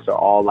of course are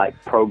all like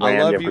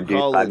programmed and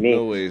produced by me.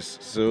 Noise,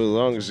 so as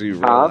long as you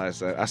realize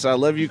that. I said I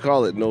love you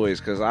call it noise,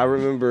 because I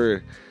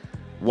remember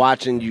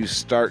watching you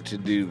start to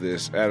do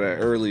this at an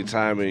early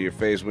time in your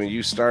phase when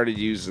you started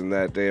using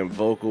that damn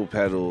vocal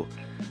pedal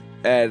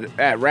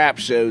at rap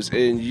shows,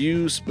 and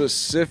you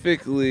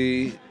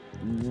specifically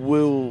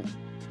will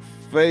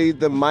fade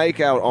the mic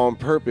out on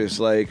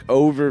purpose, like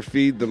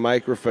overfeed the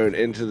microphone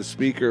into the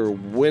speaker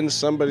when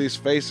somebody's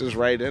face is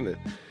right in it.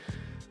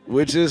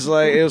 Which is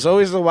like, it was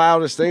always the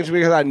wildest thing to me,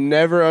 because I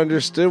never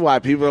understood why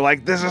people are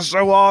like, this is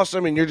so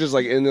awesome, and you're just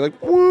like, and they're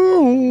like,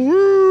 woo,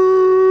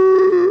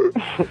 woo.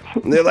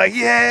 And they're like,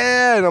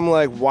 yeah, and I'm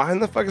like, why in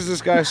the fuck is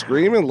this guy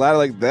screaming loud?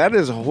 Like, that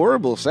is a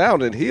horrible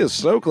sound, and he is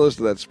so close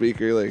to that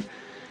speaker, like,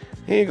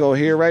 he ain't gonna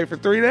hear right for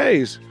 3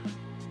 days.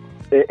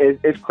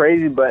 It's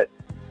crazy, but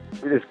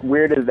as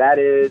weird as that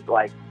is,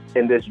 like,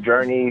 in this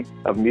journey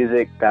of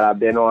music that I've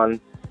been on,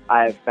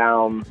 I have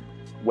found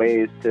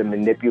ways to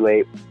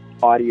manipulate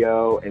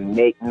audio and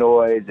make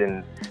noise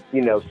and,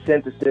 you know,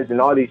 synthesis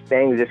and all these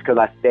things, just because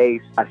I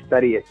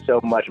study it so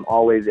much. I'm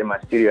always in my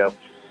studio,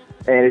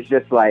 and it's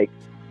just like,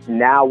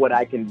 now what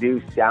I can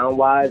do sound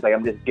wise, like,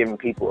 I'm just giving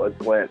people a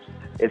glimpse.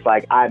 It's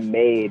like I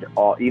made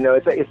all, you know,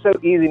 it's so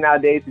easy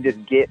nowadays to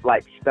just get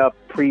like stuff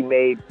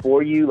pre-made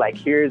for you. Like,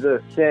 here's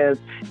a synth,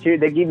 here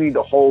they give you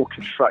the whole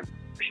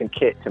construction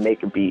kit to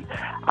make a beat.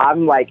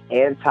 I'm like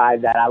anti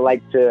that. I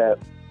like to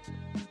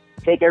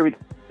take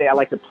everything. I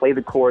like to play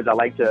the chords. I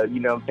like to,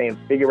 you know what I'm saying,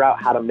 figure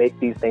out how to make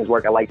these things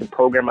work. I like to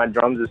program my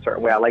drums a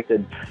certain way. I like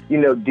to, you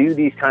know, do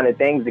these kind of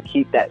things to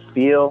keep that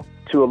feel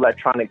to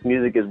electronic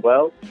music as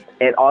well.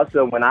 And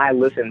also, when I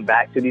listen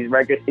back to these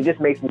records, it just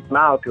makes me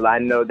smile, because I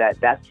know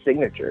that that's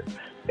signature.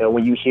 You know,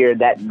 when you hear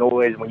that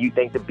noise, when you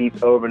think the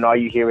beat's over and all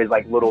you hear is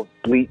like little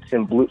bleeps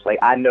and bloops, like,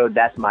 I know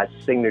that's my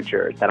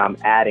signature that I'm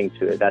adding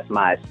to it. That's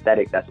my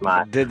aesthetic. That's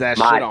my did that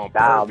my shit on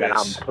style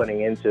purpose. that I'm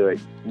putting into it.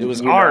 It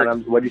was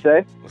art. What'd you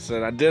say? I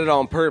said I did it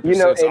on purpose.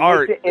 You know, it's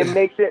art. It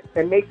makes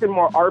it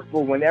more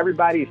artful when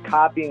everybody's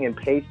copying and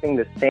pasting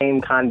the same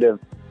kind of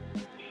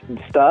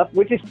stuff,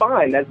 which is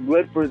fine. That's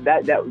good for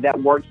that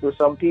works for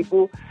some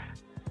people.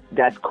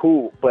 That's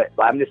cool, but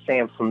I'm just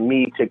saying, for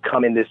me to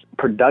come in this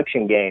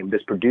production game,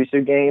 this producer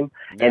game,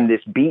 and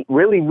this beat,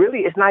 really,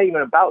 it's not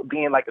even about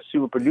being like a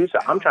super producer.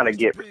 I'm trying to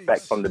get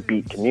respect from the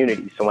beat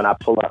community. So when I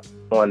pull up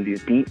on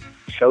these beat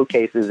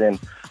showcases and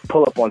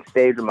pull up on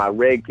stage with my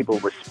rig, people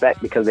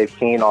respect, because they've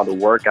seen all the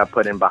work I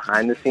put in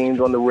behind the scenes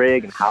on the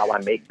rig and how I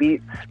make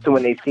beats. So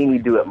when they see me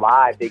do it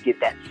live, they get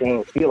that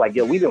same feel, like,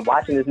 yo, we've been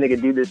watching this nigga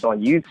do this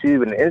on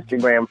YouTube and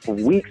Instagram for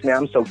weeks, man.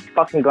 I'm so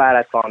fucking glad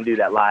I saw him do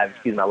that live.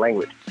 Excuse my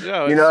language.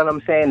 Yeah, you know what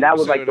I'm saying? That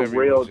was like the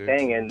real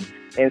thing.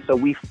 And so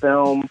we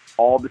film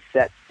all the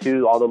sets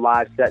too, all the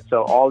live sets.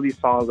 So all these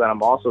songs that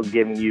I'm also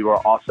giving you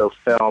are also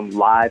filmed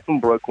live from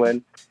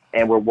Brooklyn.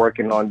 And we're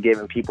working on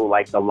giving people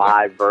like the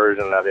live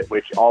version of it,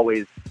 which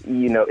always,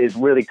 you know, is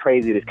really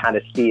crazy to kind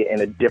of see it in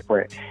a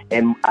different,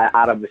 and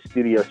out of the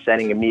studio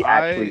setting, and me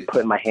actually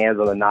putting my hands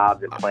on the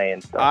knobs and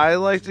playing stuff. I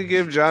like to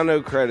give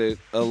Jono credit,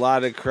 a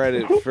lot of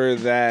credit for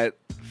that.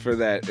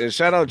 And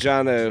shout out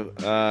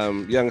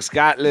Jono, young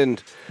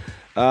Scotland,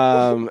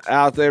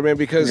 out there, man,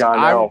 because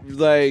I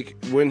like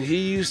when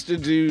he used to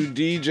do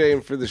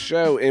DJing for the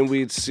show, and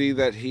we'd see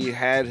that he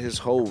had his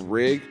whole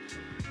rig.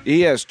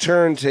 He has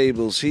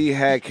turntables, he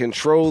had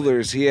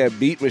controllers, he had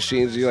beat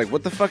machines. You're like,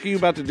 what the fuck are you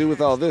about to do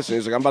with all this? And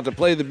he's like, I'm about to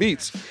play the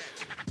beats.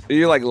 And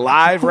you're like,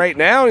 live right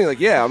now? And you're like,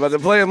 yeah, I'm about to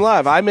play them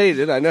live. I made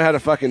it. I know how to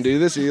fucking do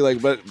this. And you're like,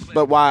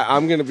 but why?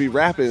 I'm going to be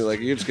rapping.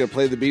 Like, you're just going to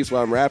play the beats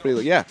while I'm rapping? You're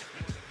like, yeah,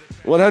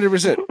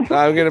 100%.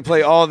 I'm going to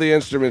play all the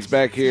instruments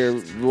back here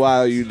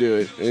while you do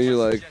it. And you're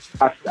like,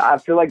 I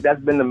feel like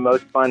that's been the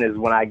most fun is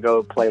when I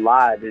go play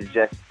live is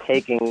just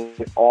taking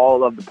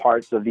all of the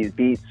parts of these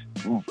beats,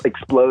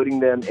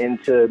 exploding them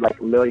into like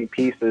a million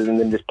pieces, and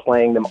then just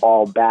playing them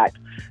all back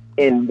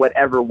in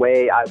whatever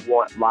way I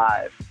want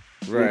live.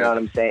 Right. You know what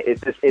I'm saying?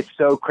 It's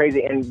so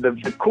crazy. And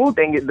the cool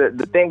thing,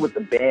 the thing with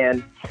the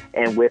band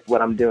and with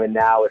what I'm doing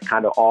now is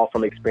kind of all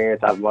from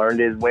experience I've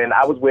learned is when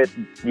I was with,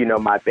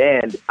 my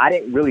band, I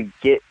didn't really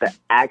get the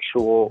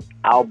actual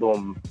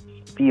album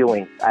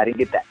feeling. I didn't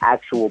get the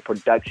actual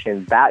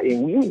production value.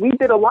 We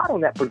did a lot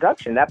on that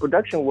production. That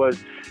production was,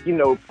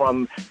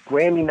 from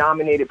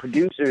Grammy-nominated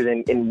producers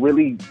and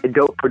really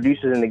dope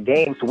producers in the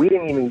game. So we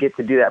didn't even get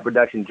to do that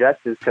production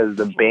justice because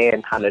the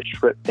band kind of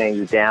stripped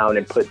things down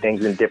and put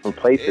things in different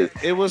places.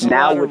 It was a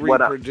lot of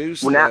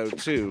reproduced,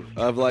 too,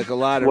 of like a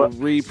lot of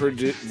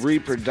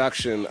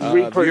reproduction of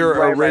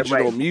your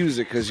original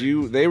music because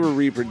they were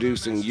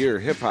reproducing your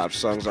hip-hop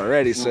songs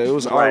already. So it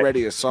was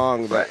already a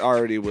song that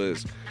already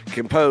was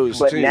composed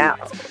but too. Now,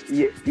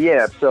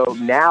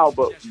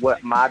 but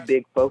what my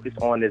big focus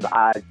on is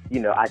I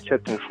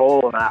took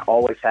control and I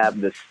always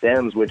have the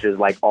stems, which is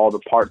like all the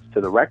parts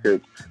to the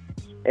records.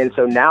 And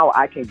so now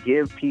I can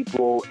give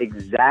people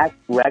exact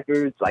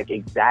records, like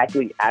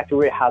exactly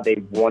accurate how they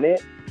want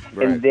it.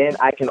 Right. And then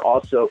I can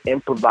also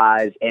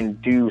improvise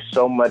and do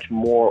so much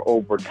more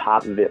over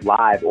top of it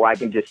live, or I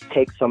can just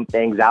take some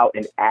things out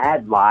and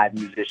add live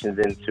musicians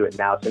into it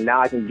now. So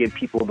now I can give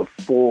people the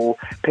full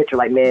picture.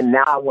 Like, man,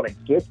 now I want to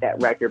get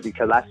that record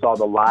because I saw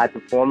the live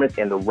performance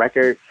and the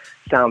record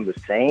sound the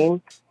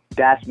same.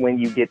 That's when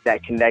you get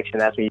that connection.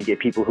 That's when you get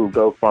people who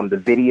go from the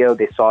video,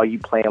 they saw you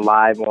playing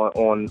live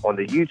on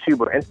the YouTube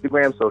or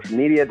Instagram, social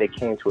media. They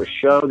came to a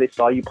show, they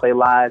saw you play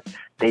live.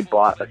 They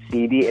bought a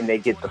CD and they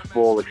get the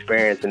full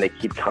experience and they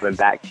keep coming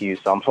back to you.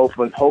 So I'm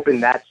hoping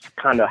that's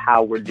kind of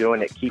how we're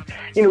doing it.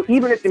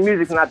 Even if the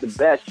music's not the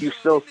best, you're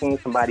still seeing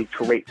somebody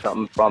create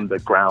something from the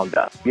ground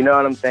up. You know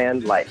what I'm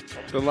saying? Like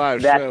the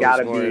live that's show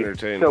gotta is more be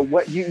entertaining. So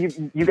what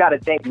you got to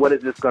think, what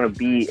is this going to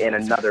be in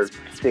another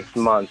 6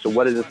 months, or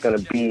what is this going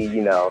to be,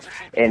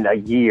 in a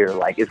year?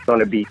 Like it's going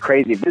to be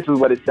crazy. If this is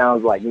what it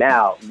sounds like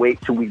now,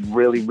 wait till we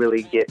really,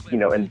 really get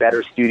in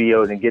better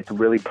studios and get to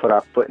really put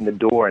our foot in the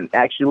door. And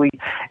actually,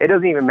 it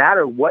doesn't even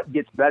matter what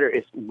gets better.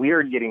 It's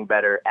we're getting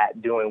better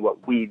at doing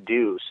what we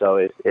do. So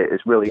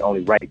it's really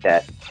only right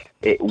that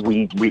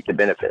we reap the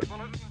benefits.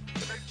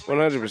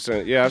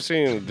 100%. Yeah, I've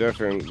seen a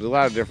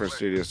lot of different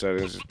studio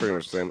settings. It's pretty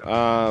much the same.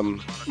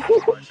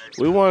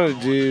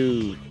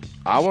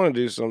 I want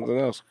to do something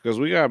else because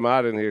we got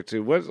Mod in here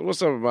too.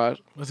 What's up, Mod?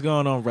 What's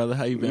going on, brother?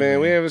 How you been? Man,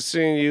 we haven't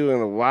seen you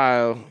in a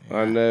while.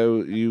 Yeah. I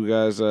know you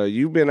guys.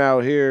 You've been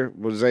out here,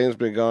 but Zane's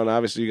been gone.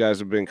 Obviously, you guys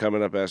have been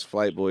coming up as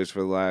Flight Boiis for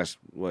the last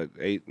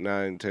 8,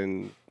 9,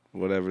 10,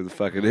 whatever the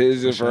fuck it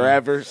is,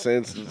 forever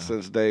since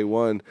day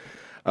one.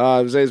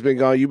 Zane's been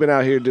gone. You've been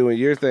out here doing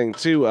your thing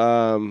too.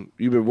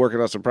 You've been working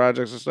on some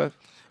projects and stuff.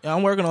 Yeah,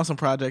 I'm working on some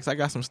projects. I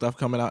got some stuff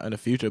coming out in the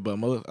future, but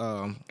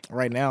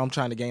right now I'm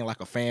trying to gain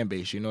like a fan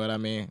base. You know what I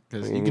mean?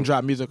 Because you can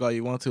drop music all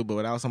you want to, but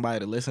without somebody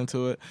to listen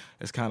to it,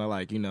 it's kind of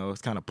like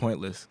it's kind of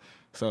pointless.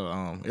 So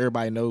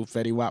everybody knows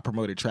Fetty Wap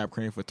promoted Trap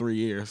Cream for 3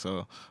 years,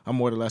 so I'm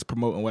more or less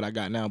promoting what I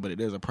got now, but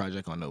it is a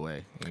project on the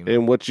way.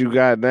 And what you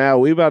got now,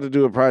 we about to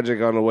do a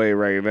project on the way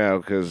right now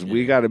because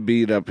we got a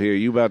beat up here.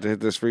 You about to hit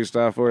this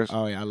freestyle for us?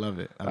 Oh, yeah, I love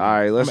it. All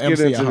right, let's get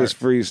into this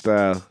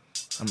freestyle.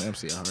 I'm an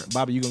MC, all right.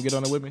 Bobby, you gonna get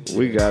on it with me?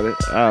 We got it.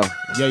 Oh.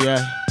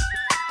 Yeah.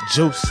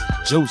 Juice.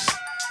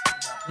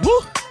 Woo!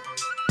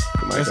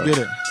 Let's get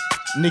it.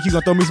 Nick, you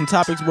gonna throw me some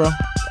topics, bro?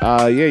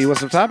 Yeah, you want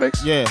some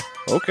topics? Yeah.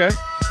 Okay.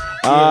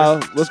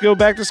 Let's go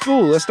back to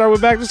school. Let's start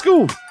with back to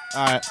school.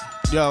 All right.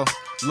 Yo,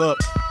 look.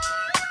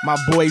 My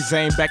boy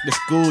Zane back to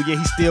school, yeah,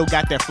 he still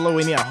got that flow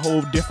in a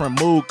whole different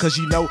mood. Cause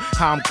you know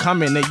how I'm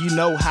coming and you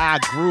know how I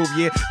groove,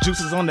 yeah. Juice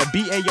is on the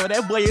beat, hey, yo,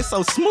 that boy is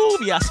so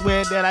smooth, yeah, I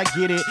swear that I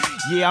get it.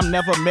 Yeah, I'm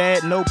never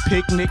mad, no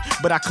picnic,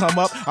 but I come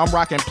up, I'm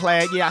rocking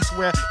plaid, yeah, I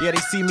swear, yeah, they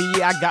see me,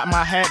 yeah, I got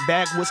my hat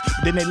backwards.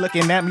 Then they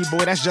looking at me,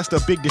 boy, that's just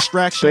a big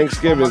distraction.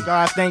 Thanksgiving. Oh my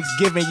God,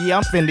 Thanksgiving, yeah,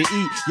 I'm finna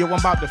eat, yo, I'm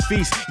about to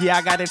feast. Yeah,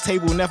 I got a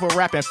table, never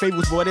rapping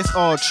fables, boy, that's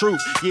all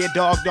truth. Yeah,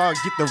 dog, get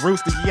the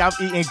rooster, yeah,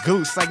 I'm eating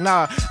goose. Like,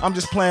 nah, I'm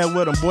just playing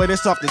with them, boy,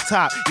 that's off the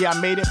top. Yeah, I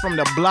made it from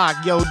the block.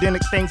 Yo, then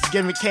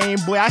Thanksgiving came,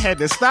 boy, I had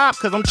to stop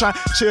because I'm trying to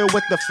chill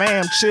with the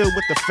fam.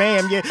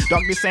 Yeah,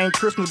 dog, this ain't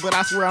Christmas, but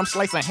I swear I'm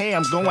slicing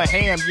ham, going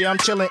ham. Yeah, I'm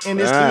chilling in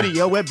the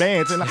studio with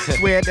bands, and I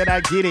swear that I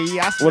get it.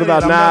 Yeah, I swear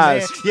what about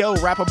Nas? Yo,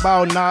 rap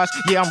about Nas.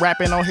 Yeah, I'm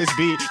rapping on his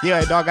beat.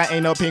 Yeah, dog, I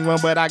ain't no penguin,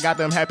 but I got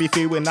them happy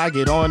feet when I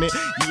get on it.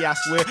 Yeah, I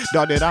swear,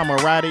 dog, that I'm a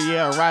rider.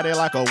 Yeah, I ride it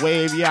like a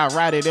wave. Yeah, I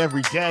ride it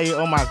every day.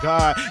 Oh my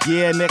God.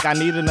 Yeah, Nick, I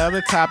need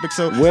another topic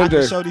so I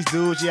can show these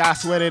dudes. Yeah, I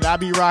swear that I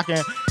be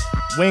rocking.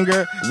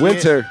 Winter.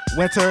 Winter.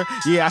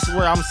 Yeah, I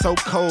swear I'm so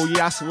cold.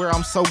 Yeah, I swear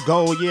I'm so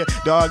gold. Yeah,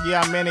 dog.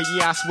 Yeah, I'm in it.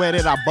 Yeah, I swear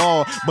that I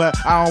ball, but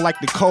I don't like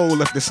the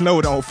cold if the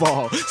snow don't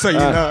fall. So you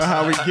know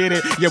how we get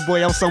it. Yeah,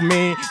 boy, I'm so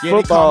mean. Yeah,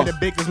 They call me the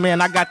biggest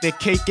man. I got the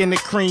cake and the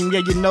cream.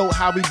 Yeah, you know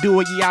how we do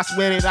it. Yeah, I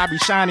swear that I be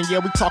shining. Yeah,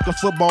 we talking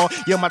football.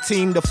 Yeah, my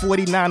team, the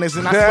 49ers,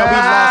 and I swear we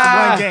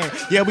lost one game.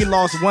 Yeah, we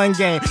lost one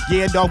game.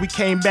 Yeah, dog, we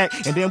came back,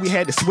 and then we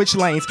had to switch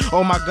lanes.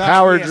 Oh my God,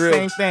 power yeah, drill.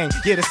 Same thing.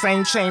 Yeah, the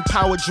same chain,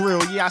 power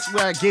drill. Yeah, I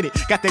swear I get it.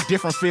 Got that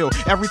different feel.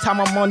 Every time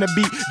I'm on the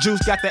beat,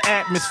 Juice got the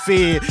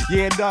atmosphere.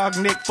 Yeah, dog,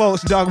 Nick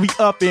Folks, dog, we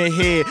up in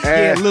here.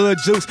 Yeah, Lil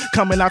Juice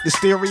coming out the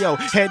stereo.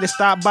 Had to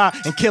stop by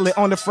and kill it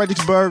on the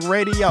Fredericksburg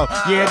radio.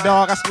 Yeah,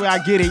 dog, I swear I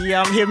get it.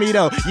 Yeah, I'm hear me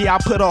though. Yeah, I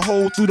put a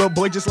hole through the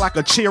boy just like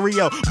a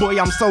Cheerio. Boy,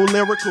 I'm so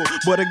lyrical.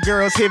 But the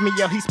girls hit me,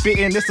 yo, he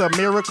spitting, it's a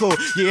miracle.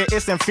 Yeah,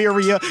 it's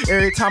inferior.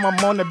 Every time I'm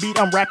on the beat,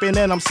 I'm rapping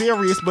and I'm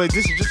serious. But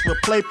this is just for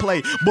play.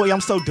 Boy,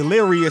 I'm so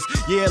delirious.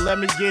 Yeah, let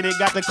me get it.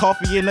 Got the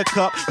coffee in the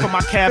cup for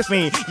my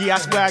caffeine. Yeah, I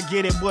swear I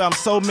get it. Boy, I'm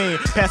so mean.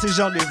 Passage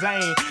on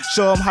design.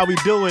 Show them how we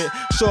do it.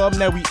 Show them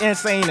that we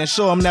insane and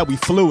show them that we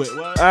fluid.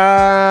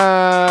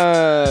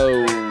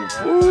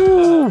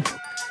 Oh,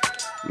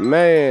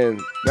 man,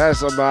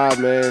 that's a vibe,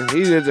 man.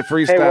 He did the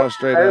freestyle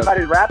straight up.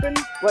 Everybody's rapping?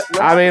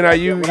 What I mean, are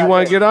you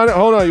want to get on it?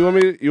 Hold on, you want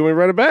me to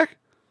run it back?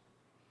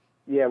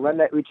 Yeah, run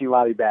that Uchi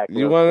Wally back.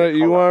 You want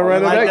to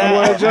run it back? You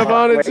want to jump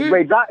on it too?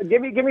 Wait,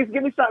 give me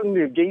something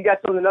new. You got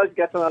something else? You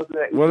got something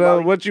else?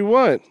 Well, what you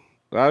want?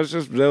 I was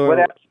just doing.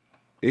 Whatever.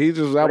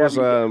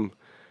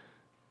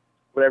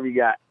 Whatever you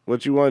got.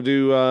 What you want to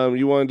do?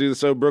 You want to do the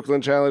So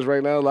Brooklyn Challenge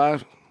right now,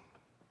 live?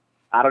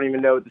 I don't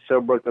even know what the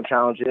So Brooklyn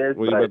Challenge is.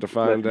 Well, you about to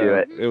find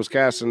out. It was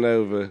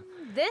Casanova.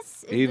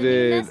 This is he the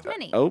did. Nest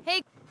Mini. Oh,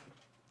 hey.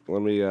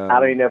 Let me. I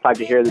don't even know if I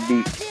can hear the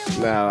beat.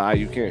 No,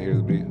 you can't hear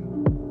the beat.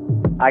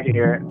 I can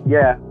hear it.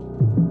 Yeah.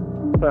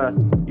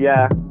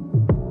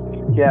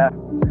 Yeah.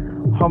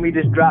 Homie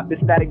just dropped the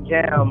static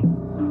jam.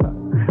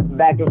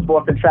 Back and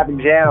forth in traffic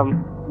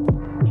jam.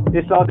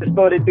 It's all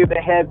distorted through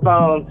the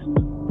headphones.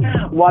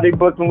 While they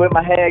booking with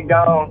my head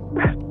gone.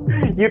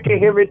 You can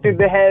hear it through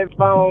the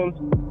headphones.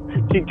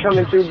 She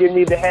coming through, give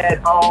me the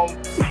head on.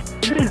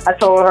 I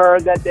told her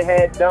that the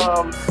head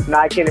dumb. No,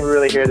 I can't even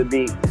really hear the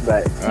beat,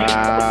 but.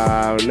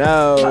 Oh,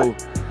 no.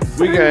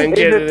 We gonna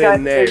get it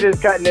in there. It's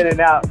just cutting in and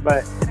out,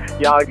 but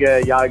y'all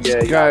good.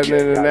 Cutting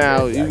in and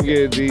out. You can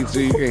get a beat so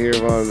you can hear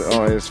him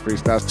on his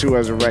freestyles.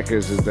 200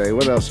 records a day.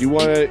 What else? You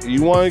wanna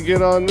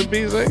get on the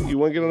beat, Zay? You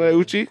wanna get on that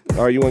Uchi?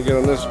 Or you wanna get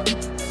on this?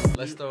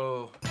 Let's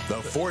throw. The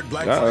Ford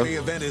Black Friday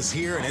event is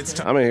here, and it's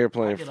time. I'm in here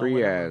playing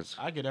free ads.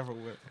 I get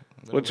everywhere.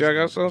 What y'all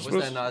got something?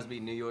 What's that Nas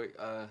beat? New York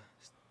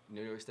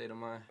State of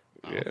Mind.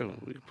 Yeah,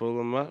 we pull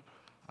them up.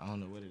 I don't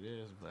know what it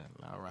is, but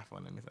I'll rap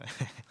on anything.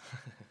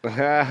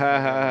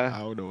 I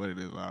don't know what it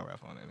is, but I'll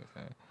rap on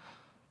anything.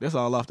 That's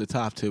all off the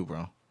top too,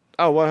 bro.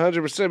 Oh,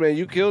 100%, man.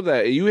 You killed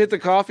that. You hit the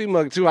coffee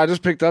mug, too. I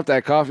just picked up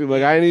that coffee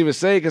mug. I didn't even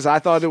say because I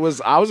thought I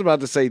was about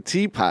to say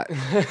teapot.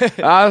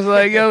 I was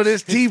like, yo,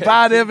 this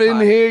teapot ever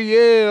in here?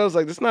 Yeah. I was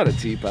like, that's not a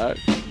teapot.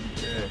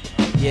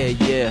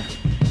 Yeah.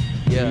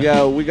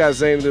 Yo, we got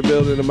Zane in the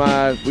building, the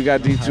mod. We got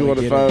D2 on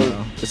the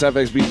phone. It's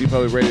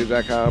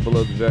FXBGPublicRadio.com,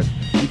 below the deck.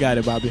 You got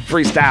it, Bobby.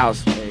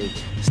 Freestyles. Hey,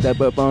 step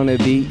up on the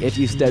beat. If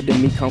you step to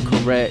me, come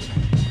correct.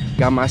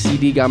 Got my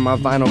CD, got my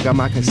vinyl, got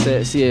my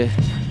cassettes, yeah.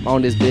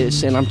 On this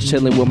bitch, and I'm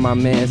chilling with my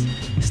mans.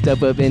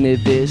 Step up in this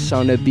bitch,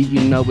 on the beat, you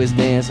know it's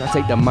dance. I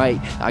take the mic,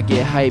 I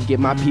get hype,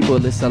 get my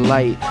people, it's a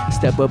light.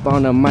 Step up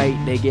on the mic,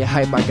 they get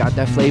hype, I got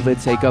that flavor.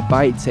 Take a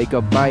bite,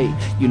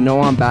 you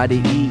know I'm about to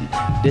eat.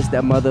 This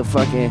that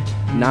motherfucking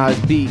Nas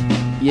beat,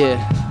 yeah.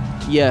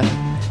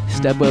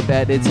 Step up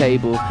at the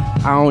table,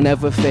 I don't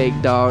ever fake,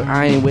 dog,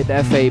 I ain't with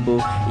that fable.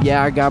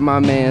 Yeah, I got my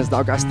mans,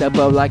 dog, I step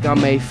up like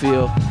I'm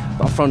Mayfield.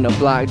 I'm from the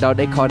block, dog,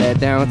 they call that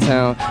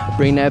downtown.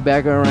 Bring that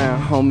back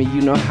around, homie,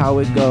 you know how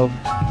it go.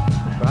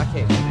 But I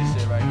can't do this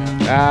shit right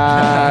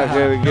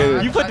now. Get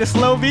it. You put the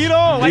slow beat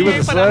on? Why You you put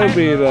ain't the put slow the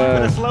beat on.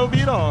 Put the slow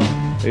beat on.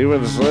 He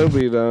put the slow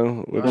beat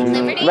on.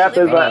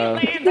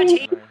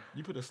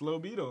 You put a slow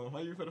beat on.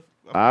 Why you put a?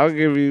 I'll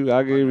give you.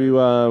 I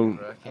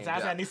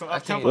need some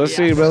up tempo. Let's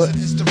see, brother.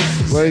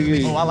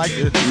 Oh, I like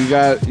this.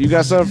 You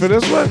got something for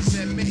this one?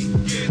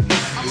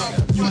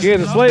 You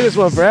can't display this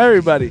one for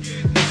everybody.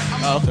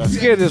 Oh, okay. You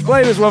can't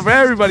display this one for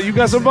everybody. You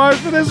got some bars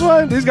for this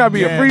one? This gotta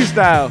be a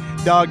freestyle.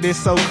 Dog,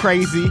 this so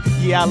crazy.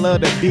 Yeah, I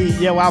love the beat.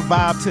 Yo, I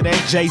vibe to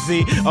that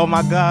Jay-Z. Oh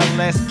my God,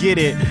 let's get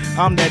it.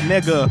 I'm that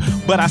nigga.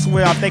 But I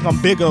swear I think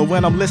I'm bigger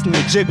when I'm listening to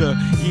Jigga.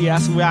 Yeah, I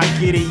swear I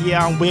get it.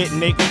 Yeah, I'm with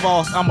Nick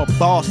Foss. I'm a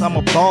boss,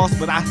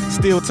 but I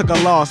still took a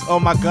loss. Oh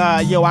my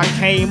God, yo, I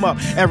came up.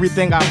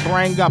 Everything I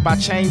bring up, I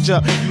change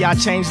up. Yeah, I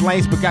change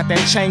lanes, but got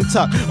that chain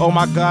tuck. Oh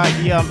my God,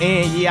 yeah, I'm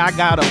in. Yeah, I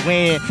gotta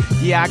win.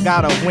 Yeah, I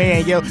gotta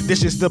win. Yo,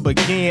 this is the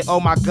begin. Oh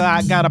my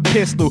God, I got a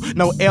pistol.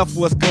 No Air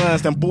Force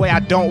guns. And boy, I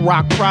don't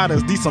rock Pradas.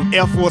 These some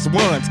Air Force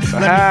Ones.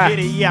 Let me get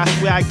it. Yeah, I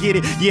swear I get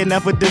it. Yeah,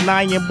 never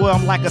denying. Boy,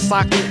 I'm like a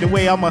socket. The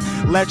way I'm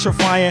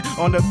electrifying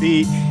on the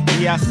beat.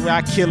 Yeah, I swear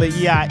I kill it.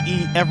 Yeah, I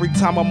eat every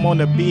time I'm on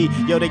the beat.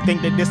 Yo, they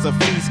think that this a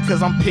feast,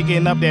 cause I'm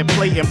picking up that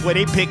plate, and boy,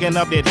 they picking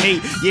up that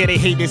hate. Yeah, they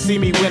hate to see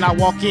me when I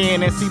walk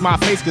in and see my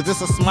face, cause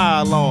it's a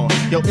smile on.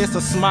 Yo, it's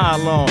a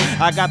smile on.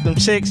 I got them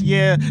chicks,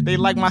 yeah, they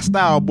like my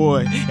style,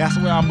 boy. That's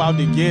where I'm about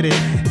to get it.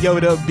 Yo,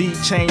 the beat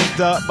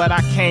changed up, but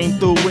I came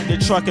through with the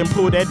truck and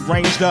pulled that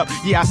ranged up.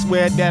 Yeah, I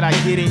swear that I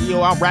get it.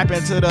 Yo, I'm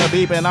rapping to the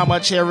beep, and I'm a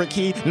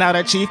Cherokee, not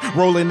a chief,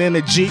 rolling in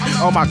a Jeep.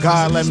 Oh my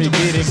God, let me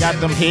get it. Got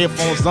them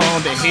headphones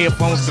on, the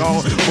headphones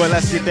gone. Well,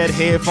 let's get that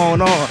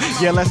headphone on.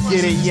 Yeah, let's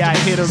get it. Yeah, I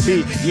hit a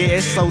beat. Yeah,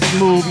 it's so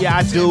smooth. Yeah,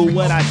 I do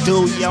what I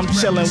do. Yeah, I'm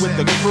chilling with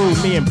the crew.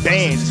 Me and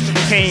Bands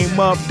came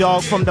up,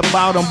 dog, from the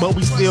bottom, but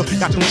we still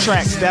got them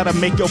tracks that'll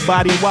make your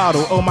body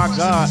waddle. Oh my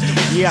God.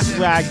 Yeah, I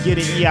swear I get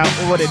it. Yeah,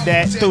 I ordered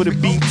that. Threw the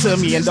beat to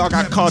me, and dog,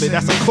 I caught it.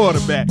 That's a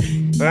quarterback.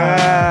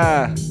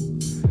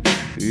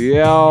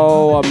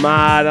 Yo,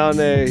 Ahmad on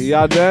there.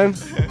 Y'all done?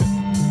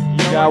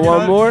 You got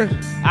one more?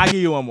 I'll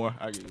give you one more.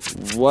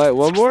 What?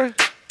 One more?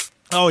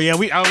 Oh yeah,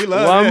 we love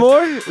one it.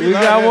 More. We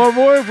got one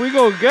more. We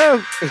gonna go.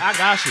 I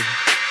got you.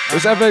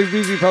 It's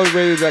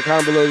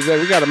FXBGPublicRadio.com below the deck.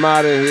 We got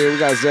Ahmad in here. We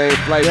got Zane,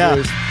 Flight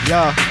Boiis.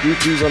 Yeah.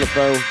 DT's on the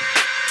phone.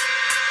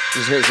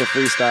 Just hit some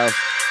freestyles.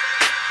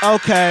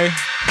 Okay.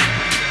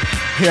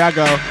 Here I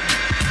go.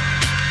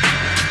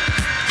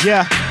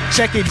 Yeah.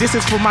 Check it, this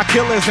is for my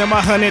killers and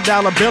my $100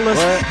 billers.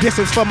 What? This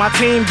is for my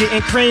team getting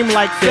cream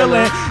like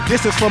filling.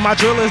 This is for my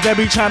drillers that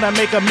be trying to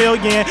make $1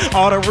 million.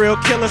 All the real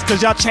killers,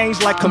 cause y'all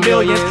change like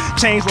chameleons.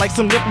 Change like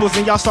some nipples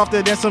and y'all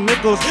softer than some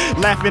nickels.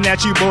 Laughing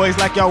at you boys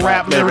like y'all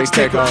rap lyrics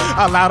tickle.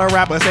 A lot of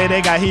rappers say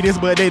they got heaters,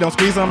 but they don't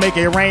squeeze them. Make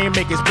it rain,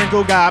 make it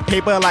sprinkle. Got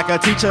paper like a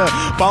teacher.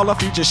 Baller,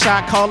 future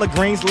shot caller.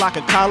 Greens like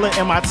a collar.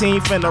 And my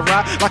team finna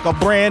rock like a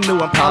brand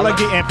new Impala.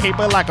 Getting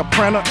paper like a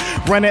printer.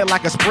 Run it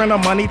like a sprinter.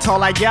 Money tall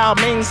like Yao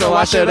Ming, so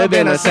I should've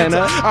been a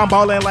center. I'm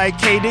ballin' like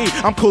KD,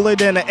 I'm cooler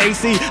than the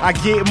AC. I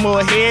get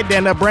more head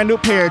than a brand new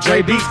pair of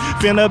Dre Beats.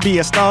 Finna be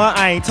a star,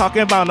 I ain't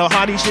talking about no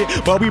hardy shit,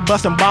 but we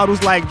bustin'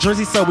 bottles like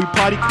Jersey, so we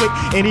party quick.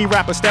 Any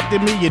rapper stepped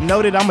at me, you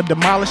know that I'ma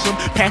demolish them.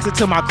 Pass it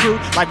to my crew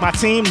like my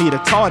team need a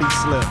tardy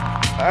slip.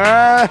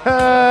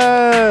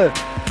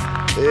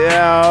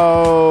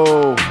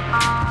 Yo,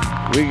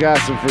 we got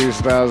some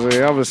freestyles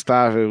here. I'm gonna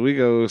stop it. We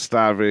gonna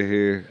stop it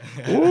here.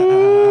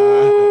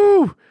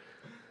 Woo!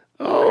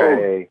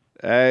 Oh.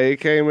 Hey, he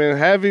came in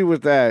heavy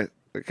with that.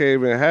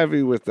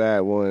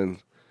 One.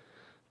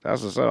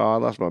 That's what's up. Oh, I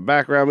lost my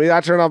background music. I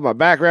turned off my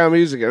background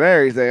music and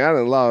everything. I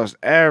done lost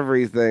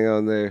everything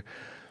on there.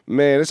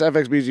 Man, it's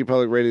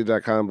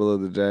FXBGPublicRadio.com below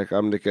the deck.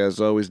 I'm Nick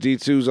as always.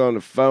 D2's on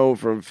the phone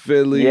from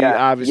Philly.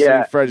 Obviously,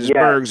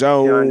 Fredericksburg's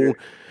own.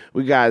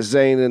 We got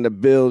Zane in the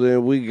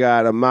building. We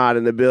got Ahmad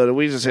in the building.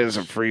 We just hit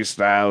some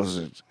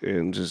freestyles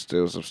and just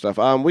do some stuff.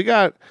 We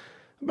got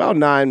about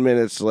 9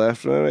 minutes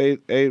left.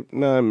 9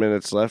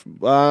 minutes left.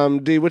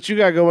 D, what you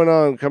got going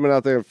on coming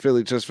out there in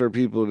Philly just for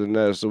people to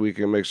know so we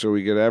can make sure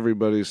we get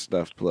everybody's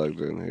stuff plugged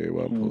in here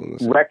while I'm pulling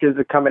this Records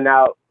are coming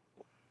out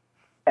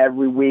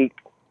every week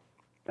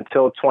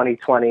until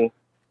 2020.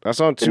 That's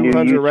on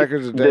 200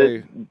 records a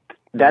day.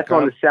 That's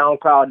on the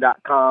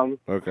SoundCloud.com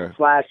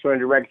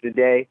 /200 records a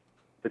day.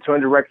 The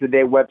 200 records a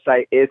day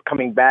website is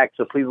coming back,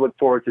 so please look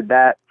forward to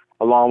that.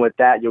 Along with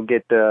that, you'll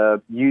get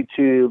the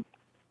YouTube.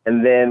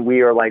 And then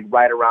we are like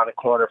right around the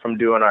corner from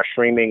doing our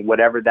streaming,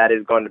 whatever that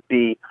is going to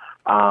be.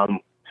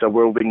 So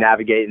we'll be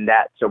navigating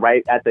that. So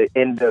right at the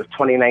end of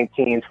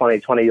 2019,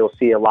 2020, you'll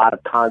see a lot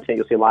of content.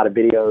 You'll see a lot of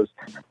videos,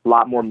 a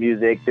lot more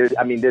music. There's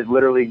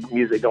literally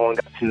music going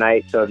up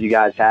tonight. So if you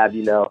guys have,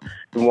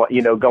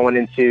 going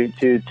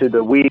into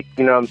the week,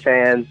 you know what I'm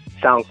saying?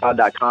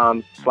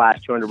 SoundCloud.com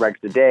 /200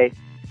 records a day.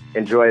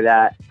 Enjoy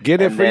that.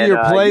 Get it for your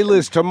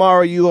playlist.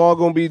 Tomorrow you all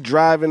going to be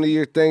driving to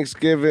your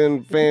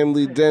Thanksgiving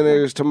family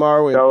dinners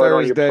tomorrow and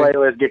Thursday. On your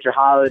playlist. Get your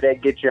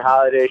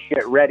holiday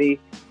shit ready.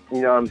 You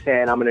know what I'm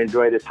saying? I'm going to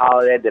enjoy this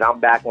holiday. Then I'm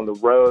back on the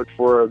road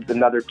for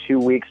another 2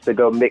 weeks to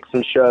go mix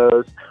some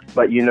shows.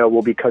 But,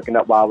 we'll be cooking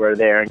up while we're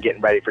there and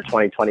getting ready for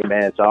 2020,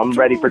 man. So I'm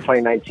ready for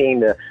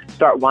 2019 to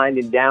start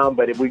winding down.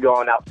 But if we're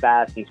going out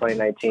fast in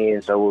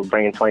 2019, so we're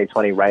bringing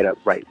 2020 right up,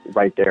 right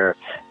there,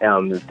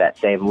 that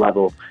same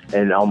level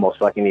and almost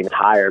fucking even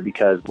higher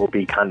because we'll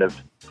be kind of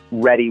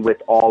ready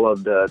with all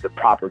of the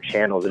proper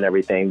channels and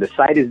everything. The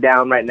site is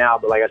down right now,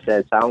 but like I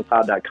said,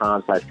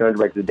 SoundCloud.com /200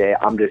 records a day.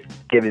 I'm just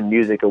giving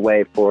music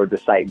away for the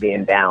site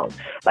being down.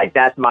 Like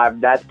that's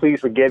please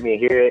forgive me.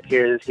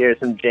 Here's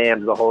some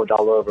jams to hold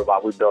all over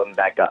while we're building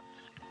back up.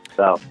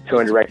 So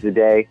 200 records a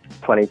day,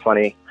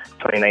 2020,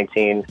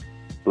 2019,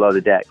 below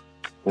the deck.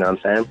 You know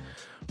what I'm saying?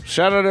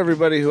 Shout out to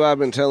everybody who I've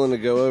been telling to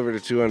go over to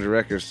 200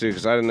 Records too,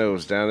 because I didn't know it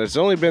was down. It's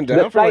only been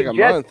down for like a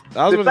month.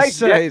 I was going to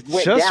say it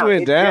just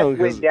went down.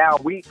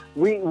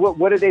 We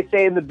what do they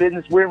say in the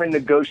business? We're in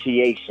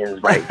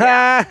negotiations right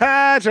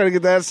now. Trying to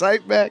get that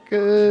site back.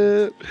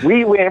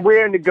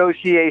 We're in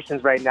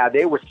negotiations right now.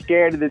 They were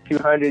scared of the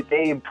 200.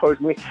 They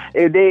imposed me.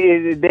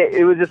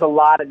 It was just a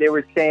lot of. They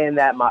were saying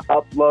that my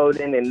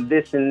uploading and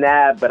this and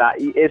that, but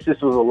it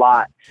just was a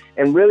lot.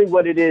 And really,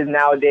 what it is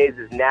nowadays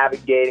is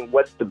navigating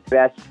what's the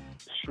best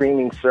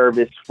streaming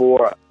service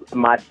for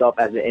myself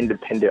as an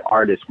independent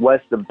artist?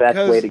 What's the best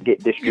way to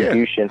get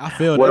distribution? I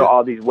feel what that. are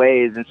all these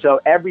ways? And so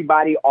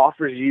everybody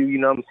offers you, you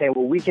know what I'm saying?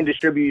 Well, we can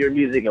distribute your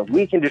music, and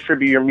we can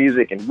distribute your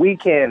music, and we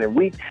can,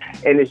 and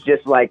it's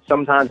just like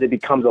sometimes it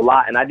becomes a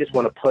lot, and I just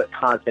want to put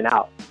content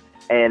out.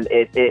 And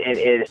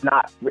it's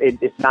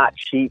not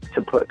cheap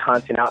to put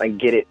content out and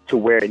get it to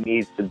where it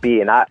needs to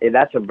be. And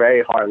that's a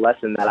very hard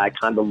lesson that I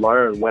kind of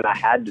learned when I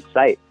had the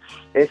site.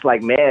 It's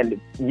like,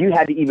 man, you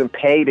had to even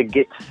pay to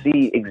get to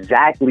see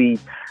exactly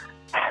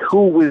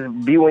who was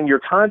viewing your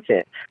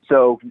content.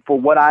 So for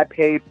what I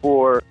paid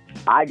for,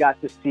 I got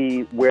to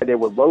see where they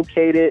were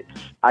located.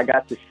 I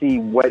got to see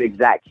what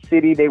exact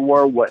city they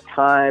were, what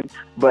time,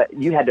 but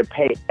you had to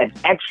pay an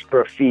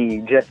extra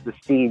fee just to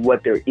see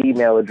what their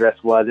email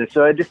address was. And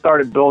so it just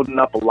started building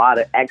up a lot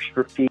of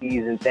extra fees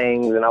and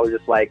things. And I was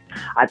just like,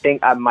 I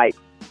think I might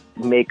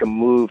make a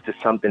move to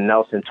something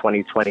else in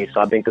 2020. So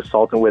I've been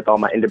consulting with all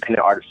my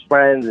independent artist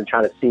friends and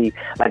trying to see,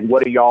 like,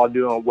 what are y'all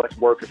doing? What's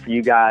working for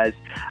you guys?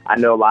 I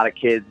know a lot of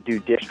kids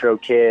do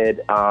DistroKid.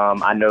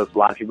 I know a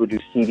lot of people do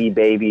CD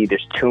Baby.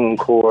 There's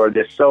TuneCore.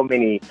 There's so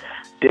many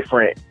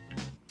different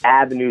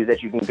avenues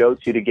that you can go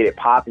to get it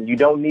popping. You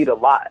don't need a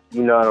lot.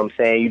 You know what I'm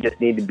saying? You just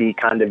need to be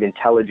kind of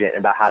intelligent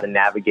about how to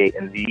navigate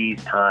in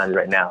these times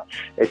right now.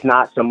 It's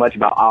not so much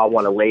about, oh, I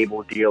want a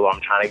label deal or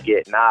I'm trying to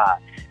get,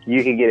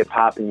 you can get it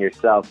popping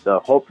yourself. So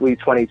hopefully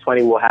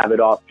 2020 will have it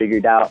all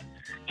figured out.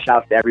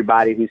 Shouts to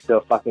everybody who's still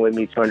fucking with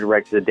me 200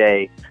 records a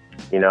day.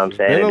 You know what I'm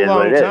saying? Been a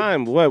long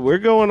time. What? We're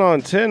going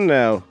on 10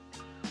 now.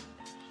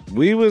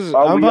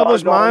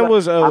 Unpublished Mine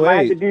was 08. I might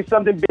have to do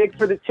something big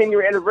for the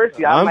 10-year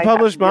anniversary.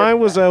 Unpublished Mine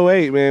was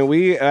 08, man.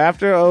 We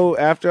after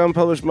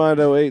Unpublished Mine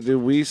 08,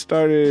 dude, we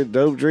started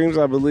Dope Dreams,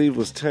 I believe,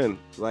 was 10.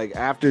 Like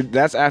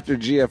that's after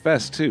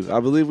GFS too. I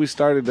believe we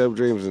started Dope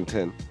Dreams in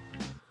 10.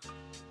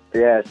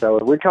 Yeah, so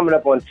if we're coming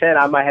up on 10,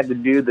 I might have to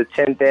do the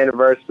 10th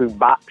anniversary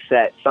box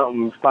set,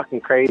 something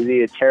fucking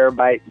crazy, a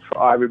terabyte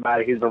for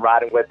everybody who's been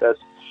riding with us.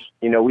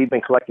 You know, we've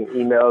been collecting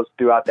emails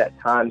throughout that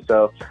time,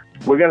 so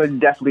we're going to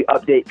definitely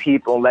update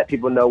people and let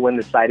people know when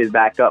the site is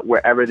back up,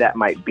 wherever that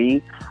might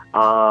be.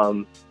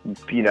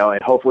 You know,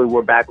 and hopefully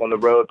we're back on the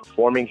road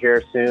performing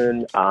here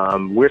soon.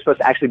 We're supposed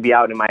to actually be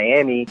out in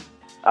Miami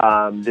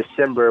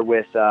December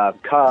with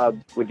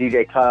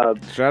DJ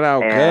Cub. Shout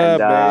out Cub,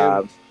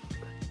 man.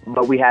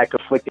 But we had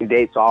conflicting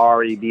dates, so I'll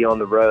already be on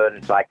the road,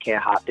 and so I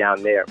can't hop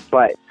down there.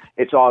 But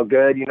it's all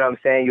good, you know what I'm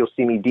saying? You'll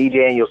see me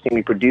DJing, you'll see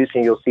me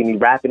producing, you'll see me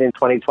rapping in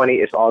 2020.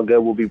 It's all good.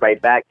 We'll be right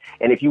back.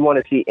 And if you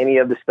want to see any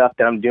of the stuff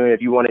that I'm doing,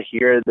 if you want to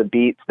hear the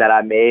beats that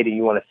I made and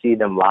you want to see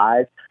them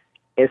live,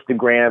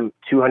 Instagram,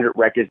 200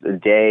 records a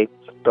day.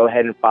 Go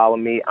ahead and follow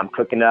me. I'm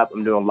cooking up.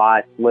 I'm doing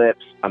live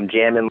flips. I'm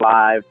jamming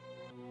live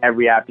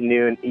every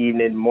afternoon,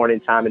 evening, morning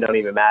time. It don't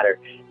even matter.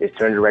 It's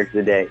 200 records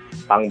a day.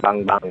 Bang,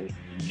 bang, bang.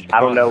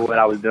 I don't know what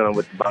I was doing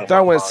with the bang.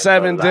 That was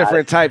 7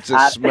 different types of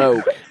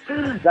smoke.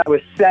 That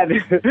was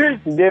 7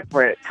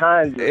 different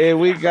kinds. And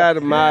we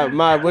got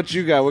my what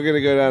you got? We're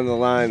gonna go down the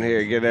line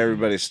here, get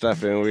everybody's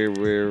stuff in.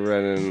 We're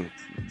running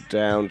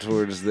down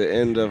towards the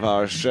end of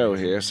our show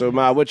here. So,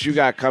 what you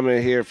got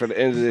coming here for the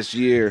end of this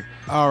year?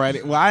 All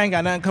right. Well, I ain't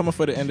got nothing coming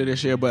for the end of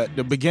this year, but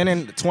the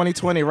beginning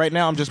 2020, right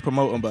now I'm just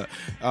promoting, but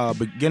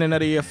beginning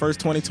of the year, first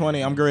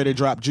 2020, I'm ready to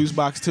drop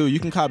Juicebox 2. You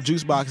can cop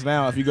Juicebox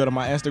now if you go to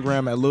my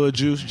Instagram at Lil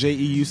Juice,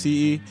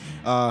 Jeuce.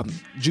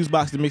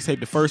 Juicebox, the mixtape,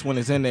 the first one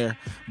is in there,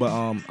 but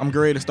I'm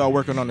ready to start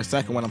working on the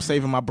second one. I'm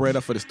saving my bread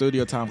up for the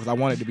studio time because I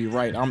want it to be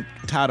right. I'm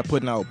tired of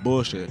putting out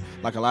bullshit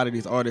like a lot of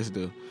these artists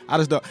do.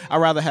 I'd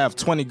rather have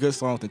 20 good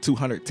songs than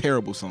 200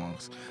 terrible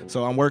songs.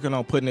 So I'm working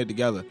on putting it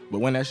together. But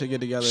when that shit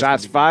get together,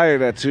 shots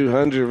fired at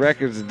 200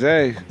 records a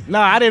day. No,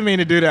 I didn't mean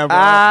to do that, bro.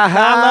 I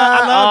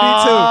love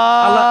D2.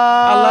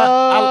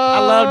 I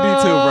love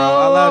D2, bro.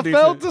 I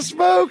felt the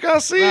smoke. I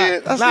see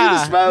it. I see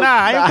the smoke.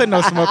 I ain't putting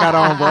no smoke out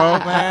on, bro.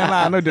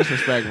 Man, no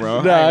disrespect, bro.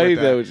 I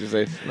know what you're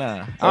saying.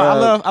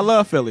 I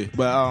love Philly,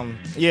 but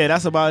yeah,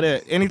 that's about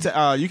it.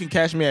 Anytime you can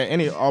catch me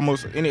at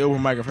almost any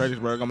open mic in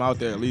Fredericksburg. I'm out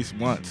there at least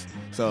once.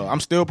 So I'm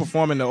still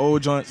performing the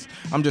old joints.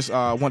 I'm just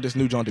want this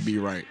new joint to be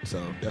right.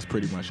 So that's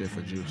pretty much it for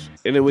Juice.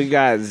 And then we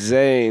got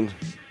Zane.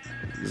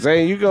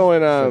 Zane, you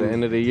going for the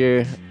end of the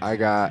year? I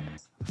got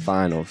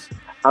finals.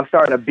 I'm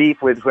starting to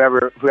beef with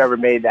whoever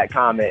made that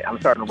comment. I'm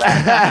starting to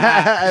rap.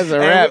 That's a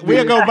rap.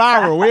 We'll go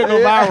viral. We'll go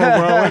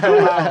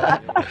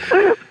viral,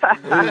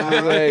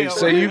 bro.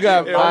 So you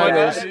got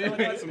finals.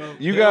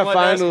 You got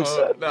finals.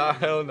 Nah,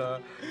 hell no.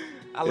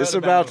 It's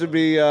about to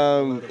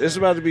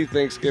be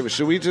Thanksgiving.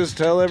 Should we just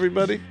tell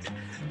everybody?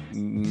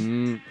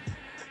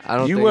 I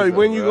don't think so,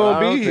 when you gonna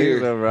be here?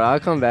 So, bro. I'll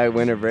come back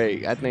winter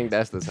break. I think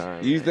that's the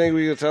time. You think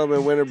we can tell them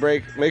in winter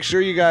break? Make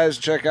sure you guys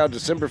check out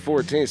December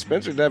 14th,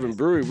 Spencer Devin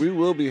Brewery. We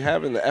will be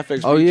having the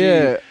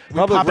FXBG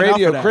Public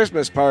Radio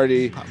Christmas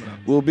party.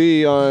 Will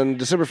be on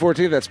December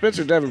 14th at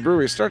Spencer Devin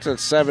Brewery. It starts at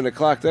 7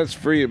 o'clock. That's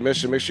free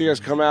admission. Make sure you guys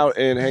come out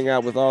and hang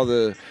out with all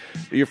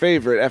your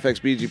favorite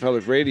FXBG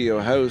Public Radio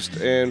host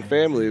and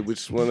family. We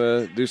just want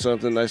to do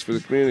something nice for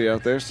the community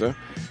out there. So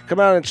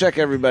come out and check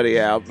everybody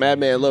out.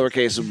 Madman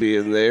Lowercase will be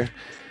in there.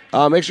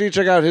 Make sure you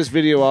check out his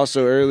video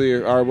also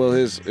earlier, or well,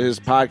 his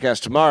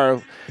podcast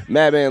tomorrow,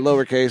 Madman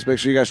Lowercase. Make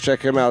sure you guys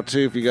check him out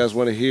too if you guys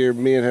want to hear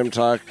me and him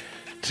talk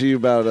to you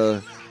about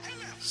a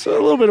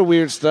little bit of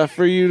weird stuff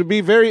for you to be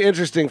very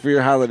interesting for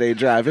your holiday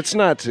drive. It's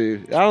not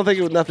too. I don't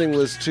think nothing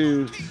was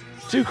too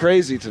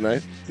crazy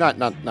tonight. Not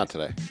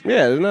today.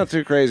 Yeah, it's not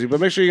too crazy. But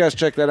make sure you guys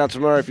check that out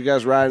tomorrow if you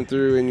guys riding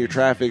through in your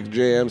traffic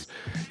jams.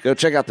 Go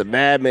check out the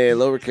Madman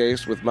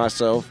Lowercase with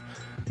myself,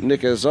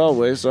 Nick, as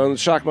always, on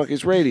Shock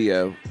Monkeys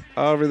Radio.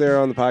 Over there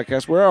on the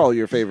podcast, where all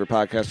your favorite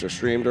podcasts are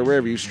streamed, or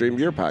wherever you stream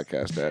your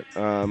podcast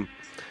at.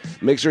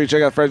 Make sure you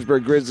check out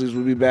Fredericksburg Grizzlies.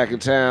 We'll be back in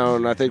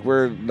town. I think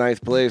we're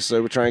 9th place, so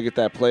we're trying to get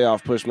that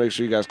playoff push. Make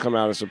sure you guys come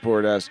out and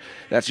support us.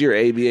 That's your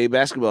ABA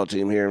basketball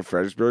team here in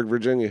Fredericksburg,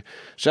 Virginia.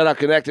 Shout out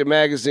Connected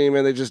Magazine,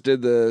 man. They just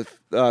did the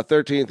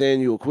 13th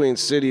annual Queen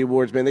City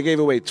Awards, man. They gave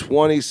away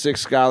 26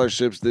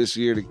 scholarships this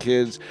year to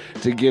kids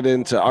to get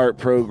into art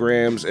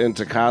programs and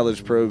to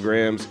college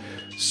programs.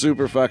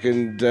 Super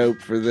fucking dope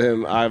for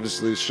them.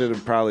 Obviously, should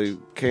have probably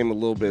came a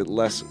little bit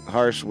less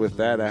harsh with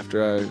that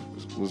after I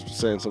was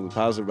saying something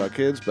positive about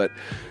kids, but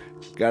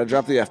gotta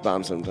drop the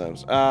F-bomb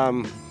sometimes.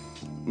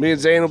 Me and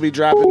Zane will be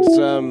dropping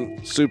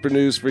some super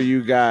news for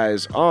you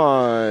guys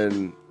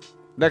on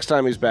next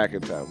time he's back in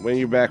town. When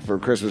you're back for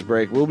Christmas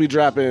break, we'll be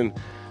dropping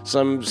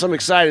some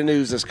exciting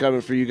news that's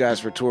coming for you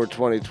guys for Tour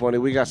 2020.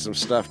 We got some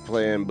stuff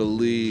planned,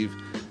 believe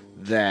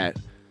that.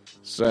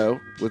 So,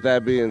 with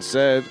that being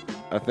said,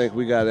 I think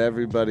we got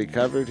everybody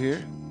covered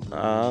here.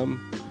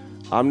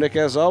 I'm Nick,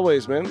 as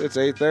always, man. It's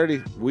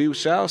 8:30. We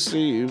shall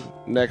see you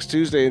next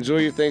Tuesday. Enjoy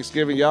your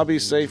Thanksgiving. Y'all be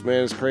safe,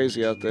 man. It's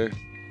crazy out there.